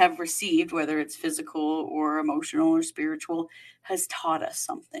we have received, whether it's physical or emotional or spiritual, has taught us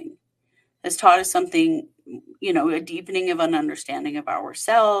something. Has taught us something, a deepening of an understanding of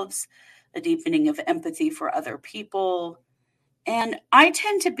ourselves, a deepening of empathy for other people. And I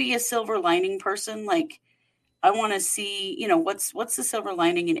tend to be a silver lining person. Like, I want to see, what's the silver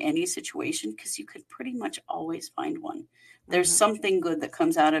lining in any situation? Because you could pretty much always find one. There's something good that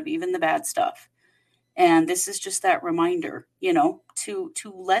comes out of even the bad stuff. And this is just that reminder, to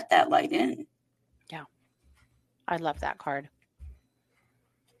let that light in. Yeah. I love that card.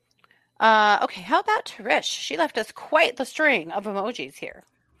 Okay. How about Trish? She left us quite the string of emojis here.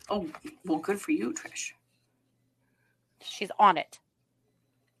 Oh, well, good for you, Trish. She's on it.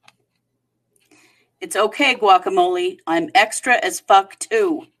 It's okay, guacamole. I'm extra as fuck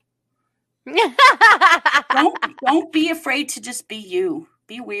too. Don't be afraid to just be you.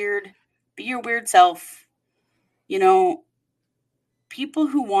 Be weird. Be your weird self. You know, people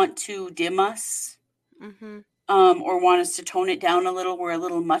who want to dim us or want us to tone it down a little, we're a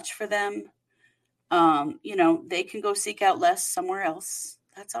little much for them. You know, they can go seek out less somewhere else.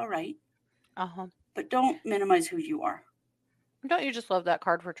 That's all right. But don't minimize who you are. Don't you just love that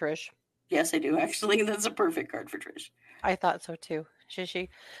card for Trish? Yes, I do. Actually, that's a perfect card for Trish. I thought so too.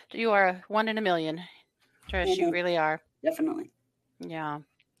 You are a 1 in a million, Trish. You really are. Definitely. Yeah.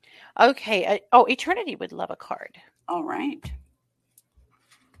 Okay. Eternity would love a card. All right.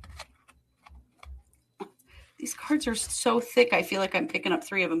 These cards are so thick. I feel like I'm picking up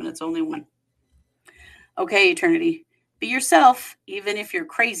 3 of them and it's only 1. Okay, Eternity. Be yourself, even if you're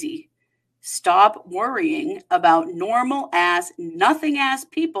crazy. Stop worrying about normal ass, nothing ass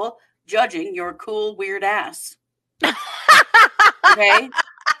people judging your cool, weird ass. Okay?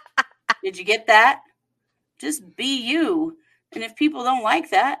 Did you get that? Just be you. And if people don't like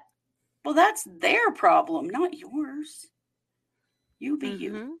that, well, that's their problem, not yours. You be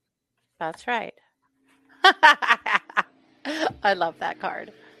you. That's right. I love that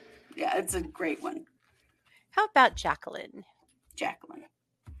card. Yeah, it's a great one. How about Jacqueline? Jacqueline.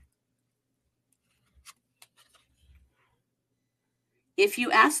 If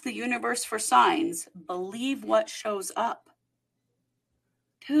you ask the universe for signs, believe what shows up.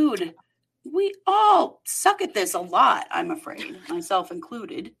 Dude, we all suck at this a lot, I'm afraid, myself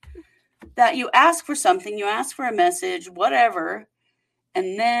included. That you ask for something, you ask for a message, whatever,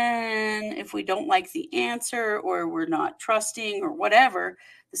 and then if we don't like the answer or we're not trusting or whatever,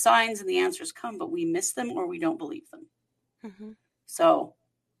 the signs and the answers come, but we miss them or we don't believe them. So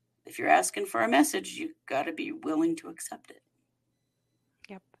if you're asking for a message, you've got to be willing to accept it.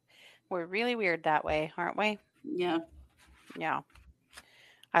 Yep. We're really weird that way, aren't we? Yeah. Yeah.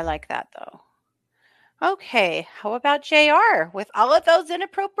 I like that, though. Okay. How about JR with all of those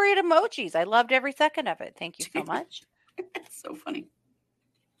inappropriate emojis? I loved every second of it. Thank you so much. It's so funny.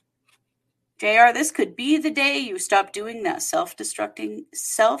 JR, this could be the day you stop doing that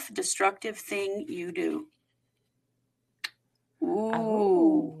self-destructive thing you do.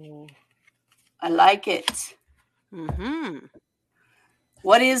 Ooh. I like it.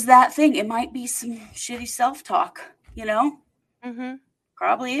 What is that thing? It might be some shitty self-talk, you know?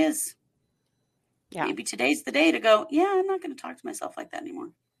 Probably is. Yeah. Maybe today's the day to go, yeah, I'm not going to talk to myself like that anymore.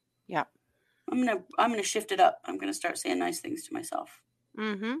 Yeah. I'm gonna shift it up. I'm going to start saying nice things to myself.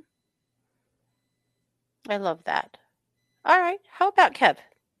 I love that. All right. How about Kev?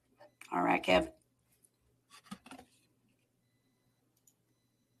 All right, Kev.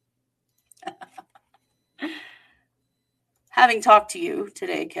 Having talked to you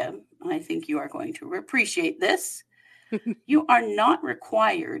today, Kev, I think you are going to appreciate this. You are not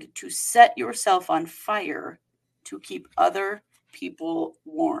required to set yourself on fire to keep other people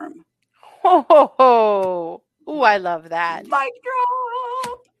warm. Ho, ho, ho. Ooh, I love that. Mic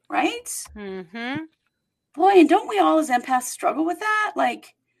drop. Right? Boy, and don't we all as empaths struggle with that?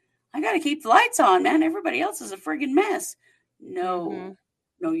 Like, I got to keep the lights on, man. Everybody else is a friggin' mess. No.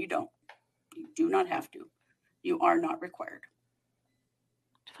 No, you don't. You do not have to. You are not required.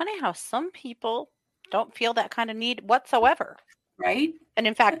 It's funny how some people don't feel that kind of need whatsoever. Right? And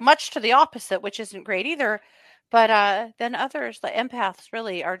in fact, much to the opposite, which isn't great either. But then others, the empaths,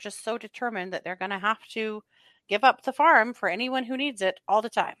 really are just so determined that they're going to have to give up the farm for anyone who needs it all the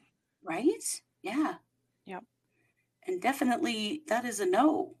time. Right? Yeah. Yep. And definitely that is a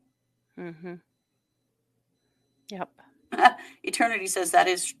no. Yep. Eternity says that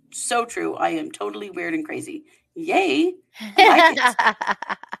is so true. I am totally weird and crazy. Yay. I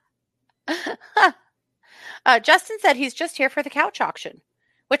like it. Justin said he's just here for the couch auction,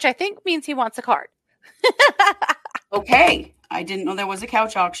 which I think means he wants a card. Okay. I didn't know there was a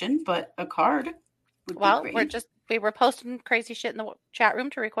couch auction, but a card would be great. We were posting crazy shit in the chat room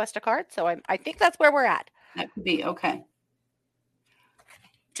to request a card. So I think that's where we're at. That could be. Okay.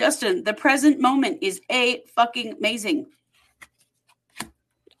 Justin, the present moment is fucking amazing.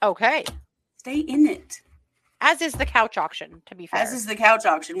 Okay. Stay in it. As is the couch auction, to be fair. As is the couch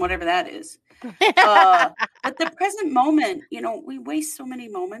auction, whatever that is. But the present moment, we waste so many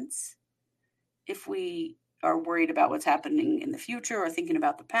moments if we are worried about what's happening in the future or thinking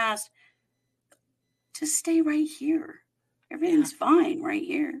about the past. Just stay right here. Everything's fine right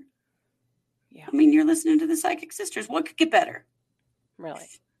here. Yeah. I mean, you're listening to the Psychic Sisters. What could get better? Really?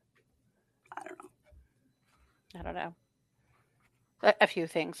 I don't know. A few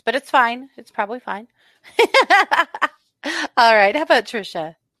things, but it's fine. It's probably fine. All right. How about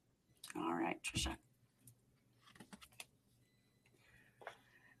Trisha? All right, Trisha.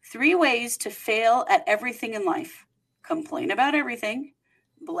 3 ways to fail at everything in life. Complain about everything,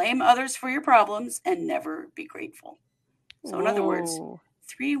 blame others for your problems, and never be grateful. So in other words, Ooh.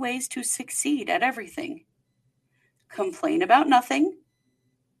 3 ways to succeed at everything. Complain about nothing.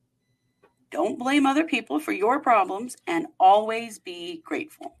 Don't blame other people for your problems, and always be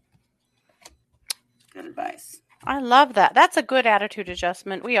grateful. Good advice. I love that. That's a good attitude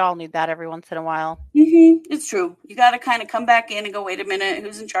adjustment. We all need that every once in a while. It's true. You got to kind of come back in and go, wait a minute,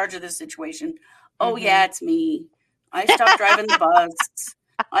 who's in charge of this situation? Oh, yeah, it's me. I stopped driving the bus.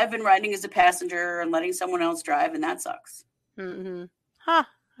 I've been riding as a passenger and letting someone else drive, and that sucks. Huh.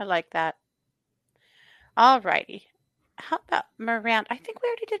 I like that. All righty. How about Miranda? I think we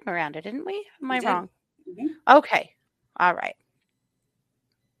already did Miranda, didn't we? Am I wrong? Okay. All right.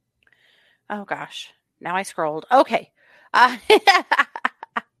 Oh, gosh. Now I scrolled. Okay.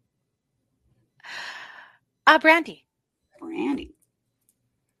 Brandy. Brandy.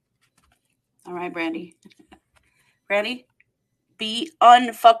 All right, Brandy. Brandy, be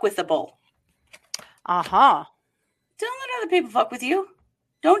unfuckwithable. Uh-huh. Don't let other people fuck with you.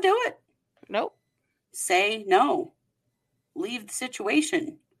 Don't do it. Nope. Say no. Leave the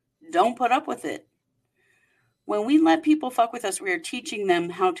situation. Don't put up with it. When we let people fuck with us, we are teaching them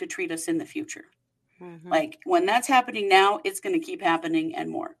how to treat us in the future. Like when that's happening now, it's going to keep happening and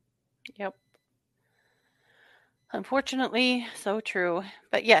more. Yep. Unfortunately, so true.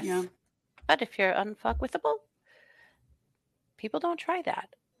 But yes. Yeah. But if you're unfuckwithable, people don't try that.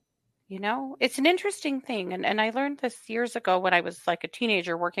 You know, it's an interesting thing. And I learned this years ago when I was like a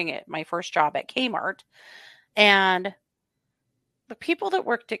teenager working at my first job at Kmart. And the people that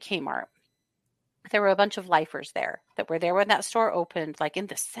worked at Kmart, there were a bunch of lifers there that were there when that store opened, like in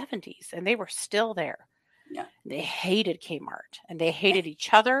the 70s, and they were still there. Yeah. They hated Kmart, and they hated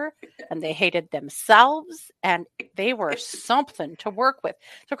each other, and they hated themselves, and they were something to work with.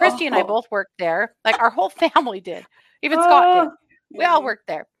 So Kristi and I both worked there. Like our whole family did. Even Scott did. We all worked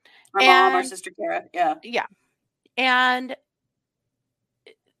there. Our mom, our sister Kara. Yeah. Yeah. And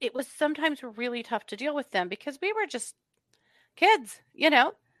it was sometimes really tough to deal with them because we were just kids, you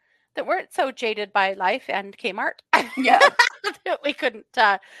know, that weren't so jaded by life and Kmart. Yeah. That we couldn't,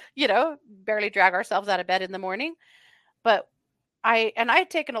 you know, barely drag ourselves out of bed in the morning. But I had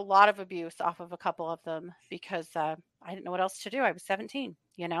taken a lot of abuse off of a couple of them because I didn't know what else to do. I was 17,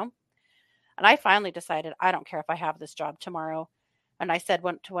 you know, and I finally decided I don't care if I have this job tomorrow. And I said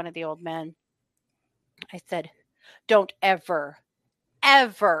to one of the old men, I said, don't ever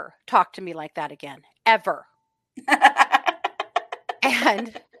talk to me like that again, ever.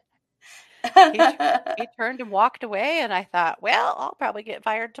 And he turned and walked away, and I thought, well, I'll probably get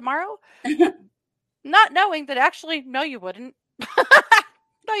fired tomorrow. Not knowing that actually, no, you wouldn't.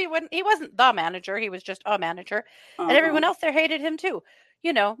 No, you wouldn't. He wasn't the manager. He was just a manager. And everyone else there hated him too.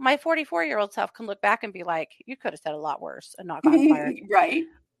 You know, my 44-year-old self can look back and be like, you could have said a lot worse and not gotten fired. Right.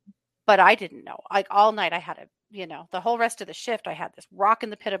 But I didn't know. Like all night I had a, you know, the whole rest of the shift, I had this rock in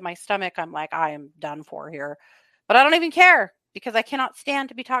the pit of my stomach. I'm like, I am done for here. But I don't even care because I cannot stand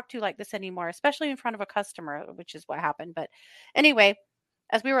to be talked to like this anymore, especially in front of a customer, which is what happened. But anyway,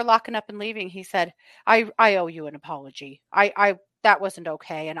 as we were locking up and leaving, he said, I owe you an apology. That wasn't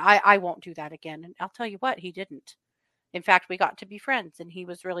okay. And I won't do that again. And I'll tell you what, he didn't. In fact, we got to be friends and he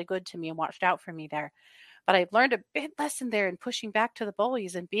was really good to me and watched out for me there. But I've learned a big lesson there in pushing back to the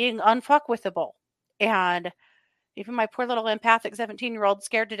bullies and being unfuckwithable. And even my poor little empathic 17-year-old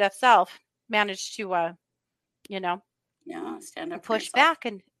scared to death self managed to, you know, stand up, push back,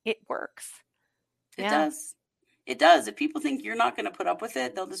 and it works. It does. It does. If people think you're not going to put up with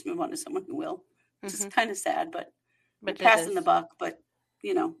it, they'll just move on to someone who will. Which is kind of sad, but we're passing the buck. But,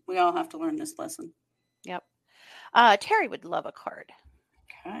 you know, we all have to learn this lesson. Yep. Terry would love a card.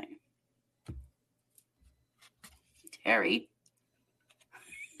 Okay. Terry.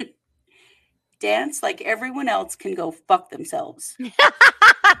 Dance like everyone else can go fuck themselves.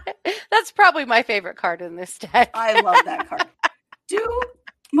 That's probably my favorite card in this deck. I love that card. Do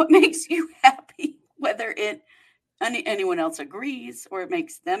what makes you happy, whether anyone else agrees or it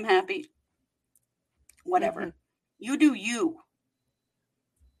makes them happy. Whatever. You do you.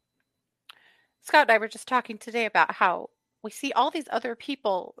 Scott and I were just talking today about how we see all these other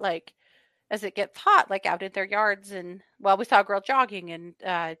people, like, as it gets hot, like out in their yards. And, well, we saw a girl jogging and,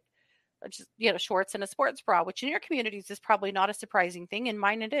 just, you know, shorts and a sports bra, which in your communities is probably not a surprising thing. In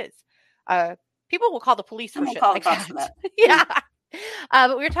mine, it is. People will call the police for shit like that. Yeah.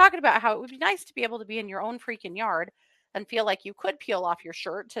 But we were talking about how it would be nice to be able to be in your own freaking yard and feel like you could peel off your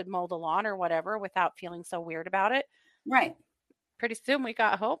shirt to mow the lawn or whatever without feeling so weird about it. Right. Pretty soon we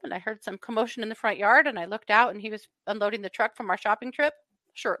got home and I heard some commotion in the front yard and I looked out and he was unloading the truck from our shopping trip,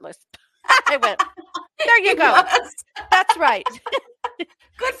 shirtless. I went, there you He go. was. That's right.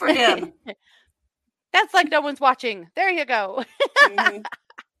 Good for him. That's like no one's watching. There you go. Mhm.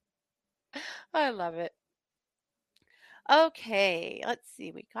 I love it. Okay, let's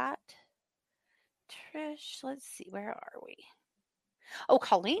see. We got Trish. Let's see. Where are we? Oh,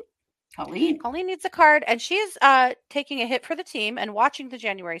 Colleen. Colleen. Colleen needs a card, and she is taking a hit for the team and watching the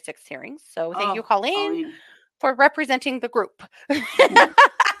January 6th hearings. So thank you, Oh, Colleen, for representing the group.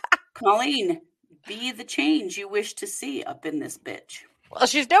 Colleen, be the change you wish to see up in this bitch. Well,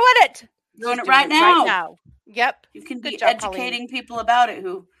 she's doing it. Doing She's it right now. Right now. Yep. You can Good be job, educating people about it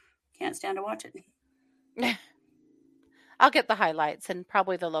who can't stand to watch it. I'll get the highlights and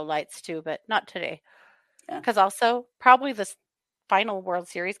probably the lowlights too, but not today. Yeah. Because also, probably the final World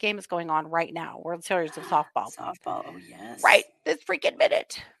Series game is going on right now. World Series of softball. Softball. Oh, yes. Right. This freaking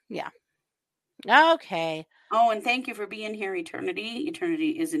minute. Yeah. Okay. Oh, and thank you for being here, Eternity.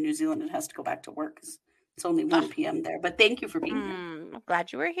 Eternity is in New Zealand and has to go back to work. It's only 1 p.m. there, but thank you for being here. I'm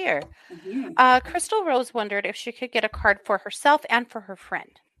glad you were here. Mhm. Crystal Rose wondered if she could get a card for herself and for her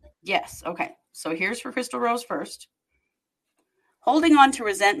friend. Yes. Okay. So here's for Crystal Rose first. Holding on to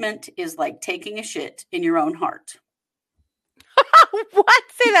resentment is like taking a shit in your own heart. What?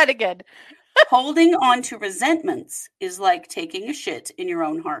 Say that again. Holding on to resentments is like taking a shit in your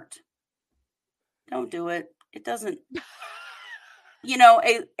own heart. Don't do it. It doesn't.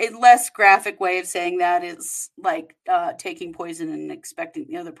 A less graphic way of saying that is like taking poison and expecting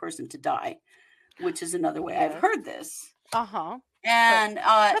the other person to die, which is another way I've heard this. Uh-huh. And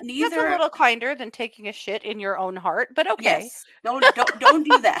That's neither a little kinder than taking a shit in your own heart, but okay. Yes. Don't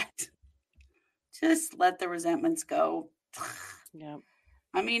do that. Just let the resentments go. Yeah.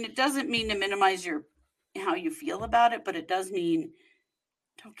 I mean, it doesn't mean to minimize how you feel about it, but it does mean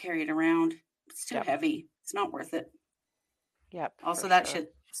don't carry it around. It's too heavy. It's not worth it. Yep. Also, that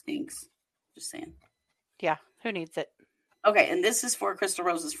shit stinks. Just saying. Yeah. Who needs it? Okay. And this is for Crystal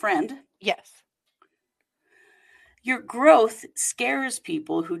Rose's friend. Yes. Your growth scares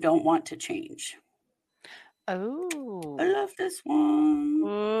people who don't want to change. Oh. I love this one.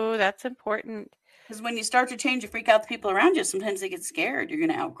 Oh, that's important. Because when you start to change, you freak out the people around you. Sometimes they get scared. You're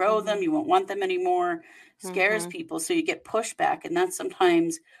going to outgrow them. You won't want them anymore. Scares people. So you get pushback. And that's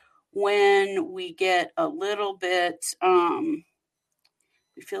sometimes when we get a little bit,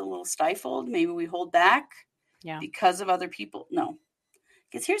 we feel a little stifled. Maybe we hold back because of other people. No.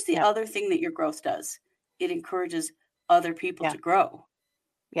 Because here's the other thing that your growth does. It encourages other people to grow.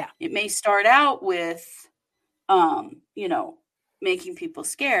 Yeah. It may start out with, making people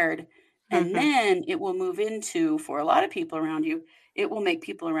scared. And then it will move into, for a lot of people around you, it will make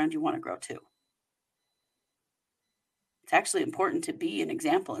people around you want to grow too. It's actually important to be an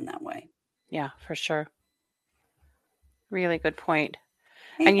example in that way. Yeah, for sure. Really good point.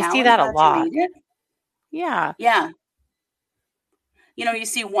 Hey, and you see that a lot. Yeah. Yeah. You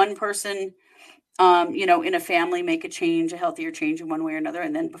see one person, in a family make a healthier change in one way or another.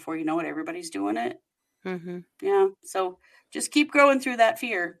 And then before you know it, everybody's doing it. Mm-hmm. Yeah. So just keep growing through that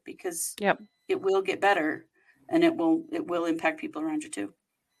fear because it will get better and it will impact people around you too.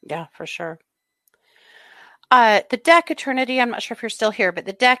 Yeah, for sure. The deck Eternity, I'm not sure if you're still here, but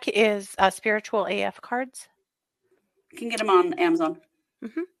the deck is spiritual AF cards. You can get them on Amazon.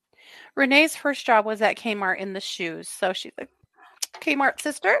 Mm-hmm. Renee's first job was at Kmart in the shoes. So she's a Kmart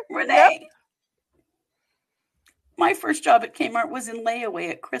sister. Renee. Yep. My first job at Kmart was in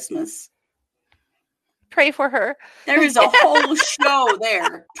layaway at Christmas. Pray for her. There is a whole show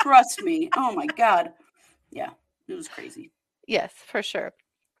there. Trust me. Oh my God. Yeah, it was crazy. Yes, for sure.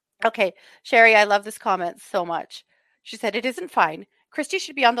 Okay, Sherry, I love this comment so much. She said, it isn't fine. Kristi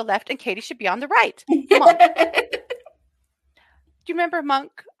should be on the left and Katie should be on the right. Monk. Do you remember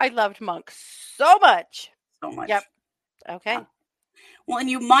Monk? I loved Monk so much. So much. Yep. Okay. Well, and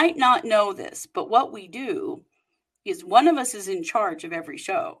you might not know this, but what we do is one of us is in charge of every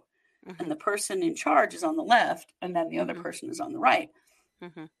show. Mm-hmm. And the person in charge is on the left, and then the other person is on the right.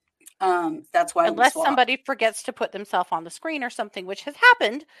 Mm-hmm. That's why unless somebody forgets to put themselves on the screen or something, which has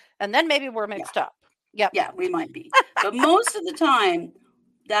happened, and then maybe we're mixed up. Yep. Yeah, we might be. But most of the time,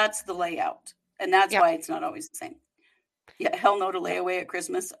 that's the layout, and that's why it's not always the same. Yeah, hell no to layaway at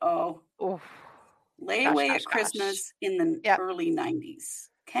Christmas. Oh, layaway at Christmas in the early 90s.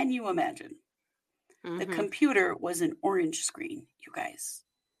 Can you imagine? Mm-hmm. The computer was an orange screen, you guys.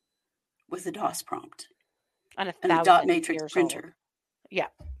 With a DOS prompt and a dot matrix printer. Old. Yeah.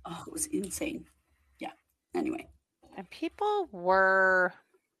 Oh, it was insane. Yeah. Anyway. And people were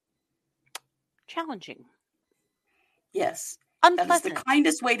challenging. Yes. That is the Unpleasant.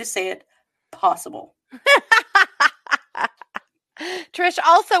 kindest way to say it possible. Trish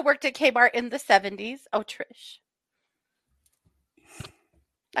also worked at Kmart in the 70s. Oh, Trish.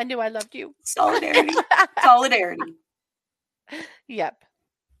 I knew I loved you. Solidarity. Solidarity. Yep.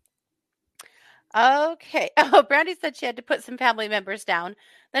 Okay. Oh, Brandy said she had to put some family members down.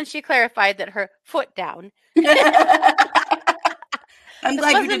 Then she clarified that her foot down. I'm This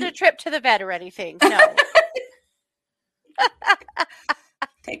glad you wasn't a didn't trip to the vet or anything. No.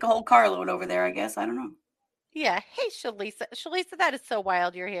 take a whole carload over there, I guess. I don't know. Yeah. Hey, Shalisa. Shalisa, that is so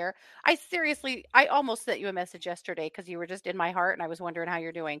wild you're here. I almost sent you a message yesterday because you were just in my heart and I was wondering how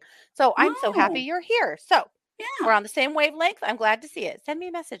you're doing. So I'm so happy Oh, you're here. So we're yeah. on the same wavelength. I'm glad to see it. Send me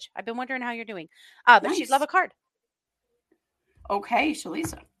a message. I've been wondering how you're doing. But she'd love Nice. a card. Okay,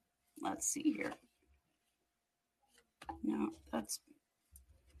 Shalisa. Let's see here. No.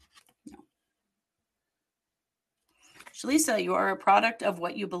 Shalisa, you are a product of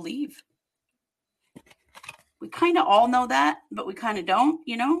what you believe. We kind of all know that, but we kind of don't,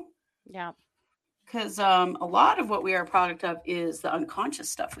 Yeah. because a lot of what we are a product of is the unconscious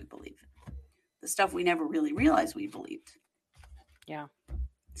stuff we believe, the stuff we never really realized we believed. Yeah.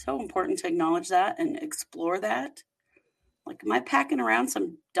 So important to acknowledge that and explore that. Like, am I packing around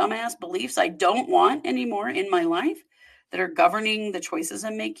some dumbass beliefs I don't want anymore in my life that are governing the choices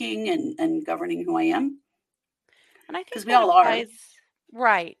I'm making and governing who I am? And I think Because we that all are. applies,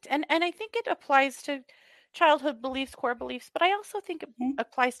 right. And I think it applies to childhood beliefs, core beliefs, but I also think it Mhm.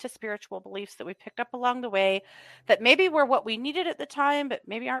 applies to spiritual beliefs that we picked up along the way that maybe were what we needed at the time, but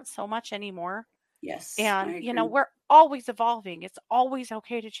maybe aren't so much anymore. Yes, And, I agree. we're always evolving. It's always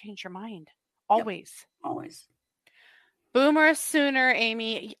okay to change your mind. Yep, Always. always. Boomer sooner,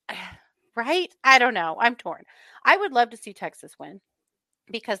 Amy. Right? I don't know. I'm torn. I would love to see Texas win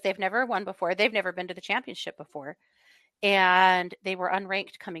because they've never won before. They've never been to the championship before. And they were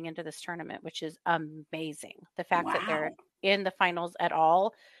unranked coming into this tournament, which is amazing. The fact that they're Wow. in the finals at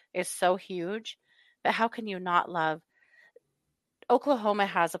all is so huge. But how can you not love? Oklahoma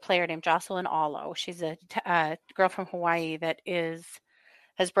has a player named Jocelyn Allo. She's a girl from Hawaii that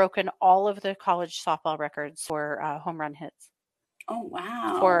has broken all of the college softball records for home run hits Oh,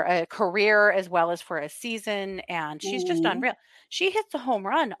 for wow. a career as well as for a season. And she's just Mhm. unreal. She hits a home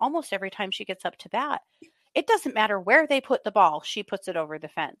run almost every time she gets up to bat. It doesn't matter where they put the ball, she puts it over the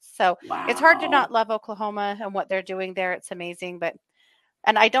fence. So it's hard to Wow. not love Oklahoma and what they're doing there. It's amazing.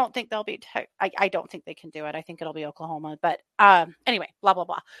 And I don't think they'll be, I don't think they can do it. I think it'll be Oklahoma. But anyway, blah, blah,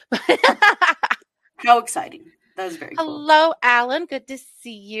 blah. How exciting. That was very cool. Hello, Alan. Good to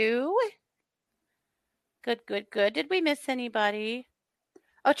see you. Good, good, good. Did we miss anybody?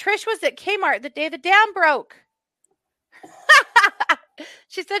 Oh, Trish was at Kmart the day the dam broke.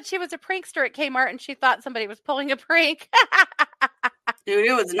 She said she was a prankster at Kmart and she thought somebody was pulling a prank. Dude,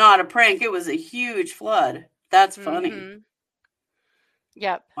 it was not a prank. It was a huge flood. That's funny. Mhm.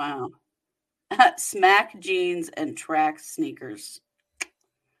 Yep. Wow. Smack jeans and track sneakers.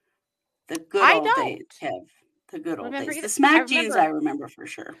 The good I old days, don't Kev. The good old remember days. either. The smack I jeans remember. I remember for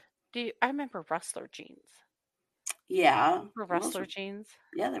sure. I remember Rustler jeans. Yeah. Were Those Rustler were, jeans?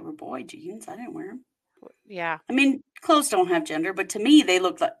 yeah, they were boy jeans. I didn't wear them. Yeah. I mean, clothes don't have gender, but to me, they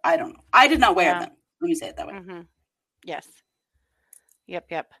looked like, I don't know. I did not wear Yeah. them. Let me say it that way. Mm-hmm. Yes.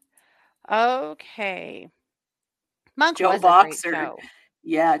 Yep. Okay. Monk Joe was a great Boxer. show.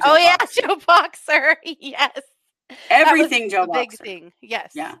 Yeah, Joe Oh yeah, Boxer. Joe Boxer. Yes. Everything That Joe was the big Boxer. thing.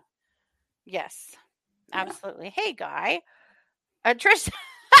 Yes. Yeah. Yes. Yeah. Absolutely. Hey, Guy. Trish.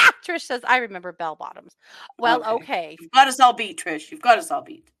 Trish says, I remember bell bottoms. Well, okay. You've got us all beat, Trish. You've got us all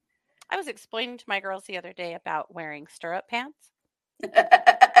beat. I was explaining to my girls the other day about wearing stirrup pants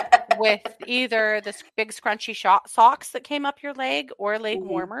with either the big scrunchy socks that came up your leg or leg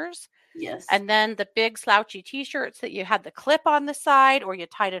warmers. Yes. And then the big slouchy t-shirts that you had the clip on the side or you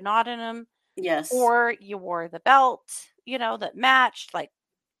tied a knot in them. Yes. Or you wore the belt, that matched. Like,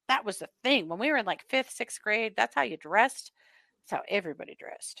 that was the thing. When we were in like 5th, 6th grade, that's how you dressed. That's how everybody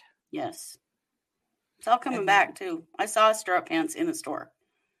dressed. Yes. It's all coming back, too. I saw stirrup pants in the store.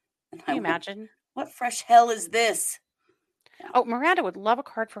 Can you imagine? What fresh hell is this? Yeah. Oh, Miranda would love a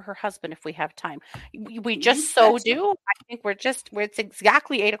card for her husband if we have time. We just so do. I think it's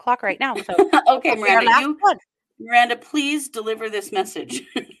exactly 8:00 right now. So okay, Miranda, please deliver this message.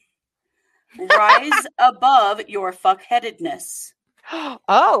 Rise above your fuckheadedness.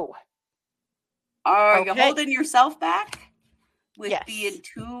 Oh. Are you holding yourself back with Yes. being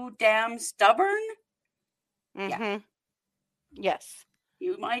too damn stubborn? Mm-hmm. Yeah. Yes.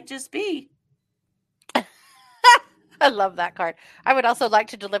 You might just be. I love that card. I would also like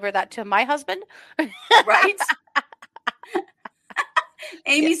to deliver that to my husband. Right?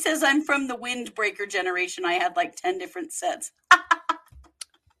 Amy says I'm from the windbreaker generation. I had like 10 different sets.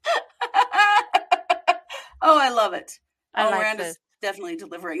 Oh, I love it. Miranda's definitely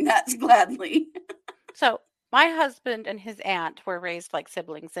delivering that gladly. So my husband and his aunt were raised like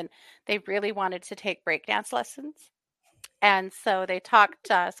siblings, and they really wanted to take breakdance lessons. And so they talked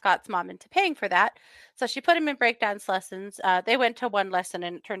Scott's mom into paying for that. So she put him in breakdance lessons. They went to one lesson,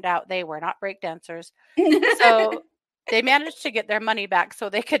 and it turned out they were not breakdancers. So they managed to get their money back so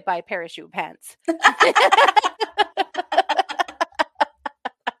they could buy parachute pants.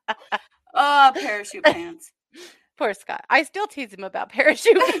 Oh, parachute pants. Poor Scott. I still tease him about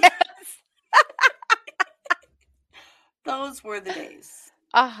parachute pants. Those were the days.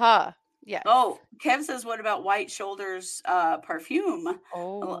 Uh-huh. Yes. Oh, Kev says, what about White Shoulders perfume?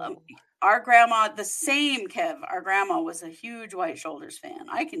 Oh. Our grandma, the same Kev, our grandma was a huge White Shoulders fan.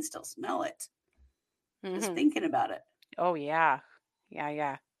 I can still smell it. Just thinking about it. Oh, yeah.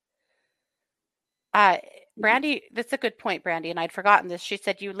 Yeah. Brandy, that's a good point, Brandy, and I'd forgotten this. She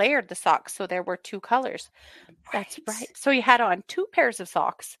said you layered the socks, so there were 2 colors. Right. That's right. So you had on 2 pairs of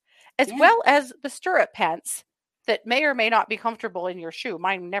socks, as well as the stirrup pants that may or may not be comfortable in your shoe.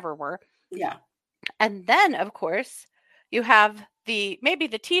 Mine never were. Yeah. And then, of course, you have maybe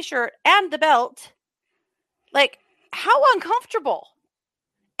the t-shirt and the belt. Like, how uncomfortable.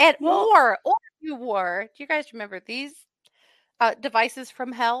 And or you wore, do you guys remember these devices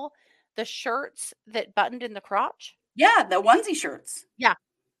from hell? The shirts that buttoned in the crotch? Yeah, the onesie shirts. Yeah.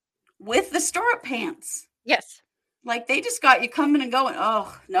 With the stirrup pants. Yes. Like, they just got you coming and going.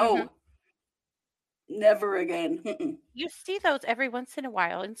 Oh, no. Never again. Mm-mm. You see those every once in a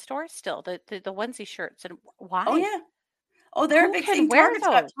while in stores still, the onesie shirts. And why? Oh, yeah. Oh, they're a big thing. Target's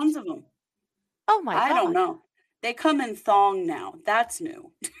got tons of them. Oh, my God. I don't know. They come in thong now. That's new.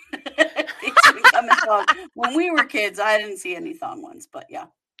 They shouldn't come in thong. When we were kids, I didn't see any thong ones, but yeah.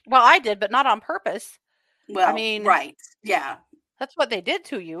 Well, I did, but not on purpose. Well, I mean, right. Yeah. That's what they did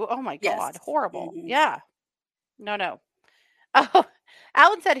to you. Oh, my God. Horrible. Mm-hmm. Yeah. No. Oh,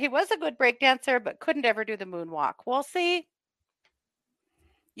 Alan said he was a good breakdancer, but couldn't ever do the moonwalk. Well, see,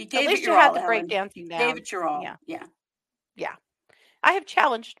 you gave at least it your you had all, the breakdancing down. Gave it your all. Yeah. I have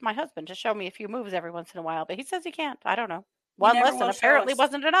challenged my husband to show me a few moves every once in a while, but he says he can't. I don't know. One lesson apparently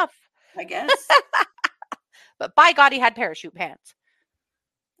wasn't enough. I guess. But by God, he had parachute pants.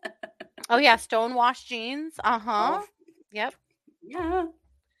 Oh, yeah. Stonewash jeans. Uh-huh. Yep. Yeah.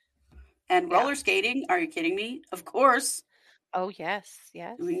 And roller skating. Are you kidding me? Of course. Oh, yes.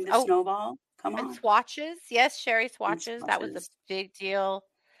 Doing the snowball. Come on. And swatches. Yes, Sherry swatches. That was a big deal.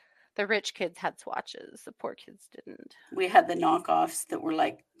 The rich kids had swatches. The poor kids didn't. We had the knockoffs that were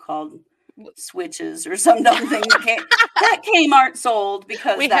like called switches or some dumb thing that Kmart sold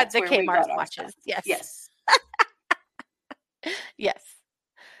because we that's had the where Kmart swatches. Yes. Yes.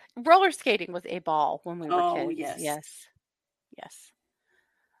 Roller skating was a ball when we were kids. Yes.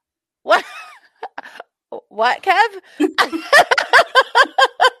 What? What, Kev?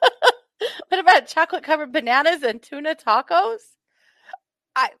 What about chocolate covered bananas and tuna tacos?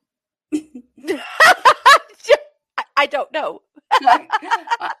 I don't know.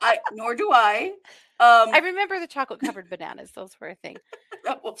 Nor do I. I remember the chocolate covered bananas. Those were a thing.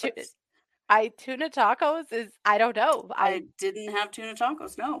 Tuna tacos is, I don't know. I didn't have tuna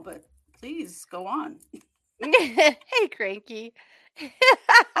tacos, no, but please go on. Hey, Cranky.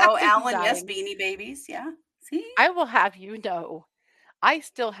 Oh, Alan, yes, Beanie Babies. Yeah. See? I will have you know, I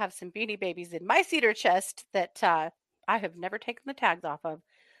still have some Beanie Babies in my cedar chest that I have never taken the tags off of.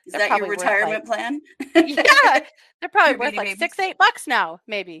 Is that your retirement plan? Yeah. They're probably worth like $6-8 now,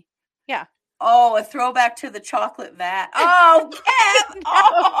 maybe. Yeah. Oh, a throwback to the chocolate vat. Oh, Kev!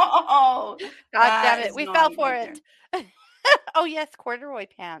 Oh, God damn it. We fell for it. Oh, yes, corduroy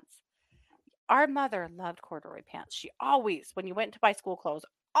pants. Our mother loved corduroy pants. She always, when you went to buy school clothes,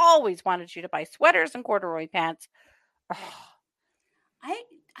 always wanted you to buy sweaters and corduroy pants. Oh.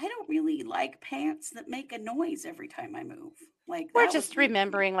 I don't really like pants that make a noise every time I move. Like we're just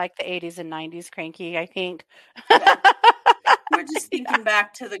remembering like the 80s and 90s, Cranky, I think. Yeah. We're just thinking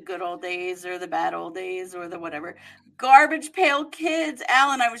back to the good old days or the bad old days or the whatever. Garbage Pail Kids.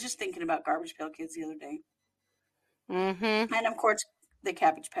 Alan, I was just thinking about Garbage Pail Kids the other day. Mm-hmm. And of course, the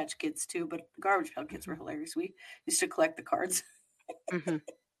Cabbage Patch Kids too, but the Garbage Pail Kids were hilarious. We used to collect the cards. Mm-hmm.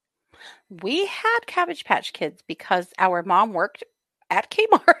 We had Cabbage Patch Kids because our mom worked at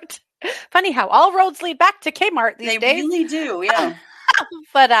Kmart. Funny how all roads lead back to Kmart these days. They really do, yeah.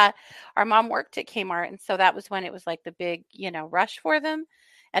 But our mom worked at Kmart, and so that was when it was like the big, rush for them.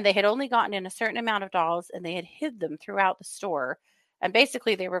 And they had only gotten in a certain amount of dolls, and they had hid them throughout the store. And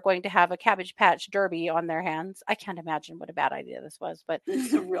basically, they were going to have a Cabbage Patch Derby on their hands. I can't imagine what a bad idea this was. But This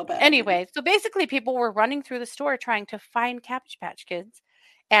is a real bad anyway, so basically, people were running through the store trying to find Cabbage Patch Kids.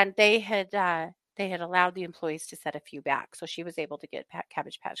 And they had allowed the employees to set a few back. So she was able to get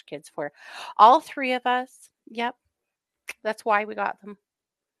Cabbage Patch Kids for all 3 of us. Yep. That's why we got them.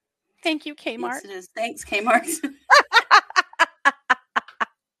 Thank you, Kmart. Yes, it is. Thanks, Kmart.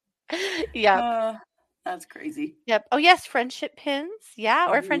 Yep. That's crazy. Yep. Oh, yes. Friendship pins. Yeah.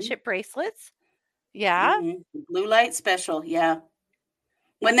 Or Mhm. friendship bracelets. Yeah. Mhm. Blue light special. Yeah.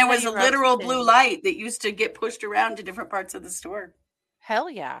 When there was a Teddy Ruxpin. literal blue light that used to get pushed around to different parts of the store. Hell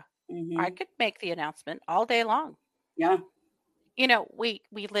yeah. Mhm. I could make the announcement all day long. Yeah. You know, we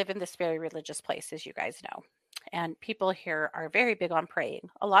live in this very religious place, as you guys know. And people here are very big on praying,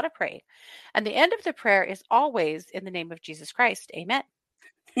 a lot of praying. And the end of the prayer is always in the name of Jesus Christ. Amen.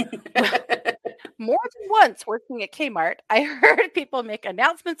 More than once working at Kmart, I heard people make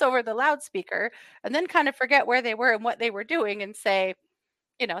announcements over the loudspeaker and then kind of forget where they were and what they were doing and say,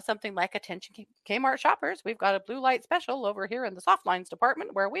 you know, something like, attention Kmart shoppers, we've got a blue light special over here in the soft lines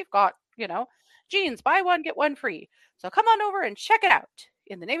department where we've got, you know, jeans, buy one, get one free. So come on over and check it out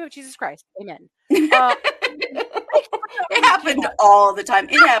in the name of Jesus Christ. Amen. It happened all the time.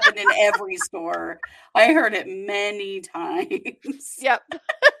 It happened in every store. I heard it many times. Yep.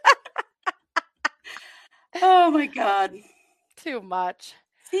 Oh my God. Too much.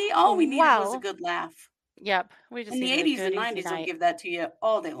 See, all we needed was a good laugh. Yep. We just In the needed a 80s good, and easy 90s will night. give that to you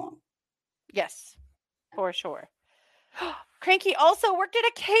all day long. Yes, for sure. Cranky also worked at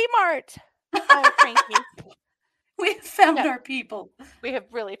a Kmart. Oh, Cranky. We have found Yeah. our people. We have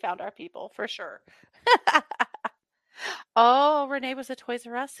really found our people, for sure. Oh, Renee was a Toys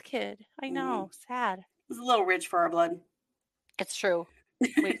R Us kid. I know. Sad. It was a little rich for our blood. It's true.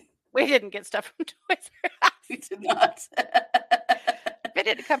 We didn't get stuff from Toys R Us. We did not. If it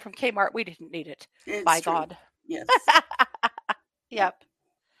didn't come from Kmart, we didn't need it. It's By true. God. Yes. Yep.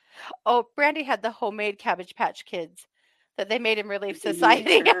 Oh, Brandy had the homemade Cabbage Patch Kids that they made in Relief In the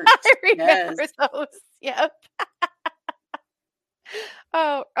Society. church. I remember Yes. those. Yep.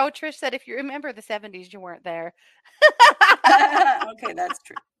 Oh, Trish said if you remember the 70s, you weren't there. Okay, that's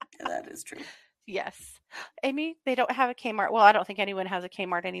true. Yeah, that is true. Yes. Amy, they don't have a Kmart. Well, I don't think anyone has a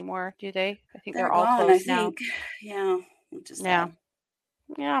Kmart anymore, do they? I think they're all gone, closed I now. think. Yeah. Which is Yeah. sad.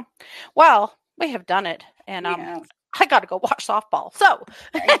 Yeah. Well, we have done it. And We have. I got to go watch softball. So,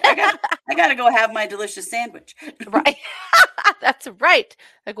 I got to go have my delicious sandwich. right. That's right.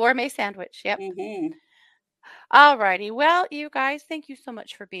 A gourmet sandwich. Yep. Mm-hmm. All righty. Well, you guys, thank you so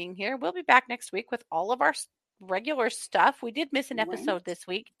much for being here. We'll be back next week with all of our regular stuff. We did miss an episode Right. this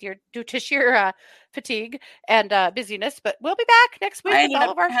week due to sheer fatigue and busyness, but we'll be back next week I with ended all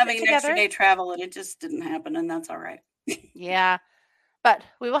up of our having shit an extra together. day travel, and it just didn't happen, and that's all right. Yeah. But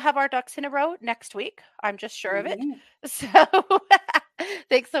we will have our ducks in a row next week. I'm just sure of it. Mhm. So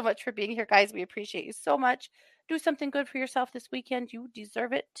thanks so much for being here, guys. We appreciate you so much. Do something good for yourself this weekend. You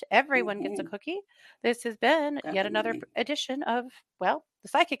deserve it. Everyone gets a cookie. This has been yet another Definitely. edition of, well, the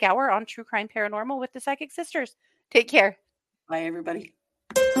Psychic Hour on True Crime Paranormal with the Psychic Sisters. Take care. Bye, everybody.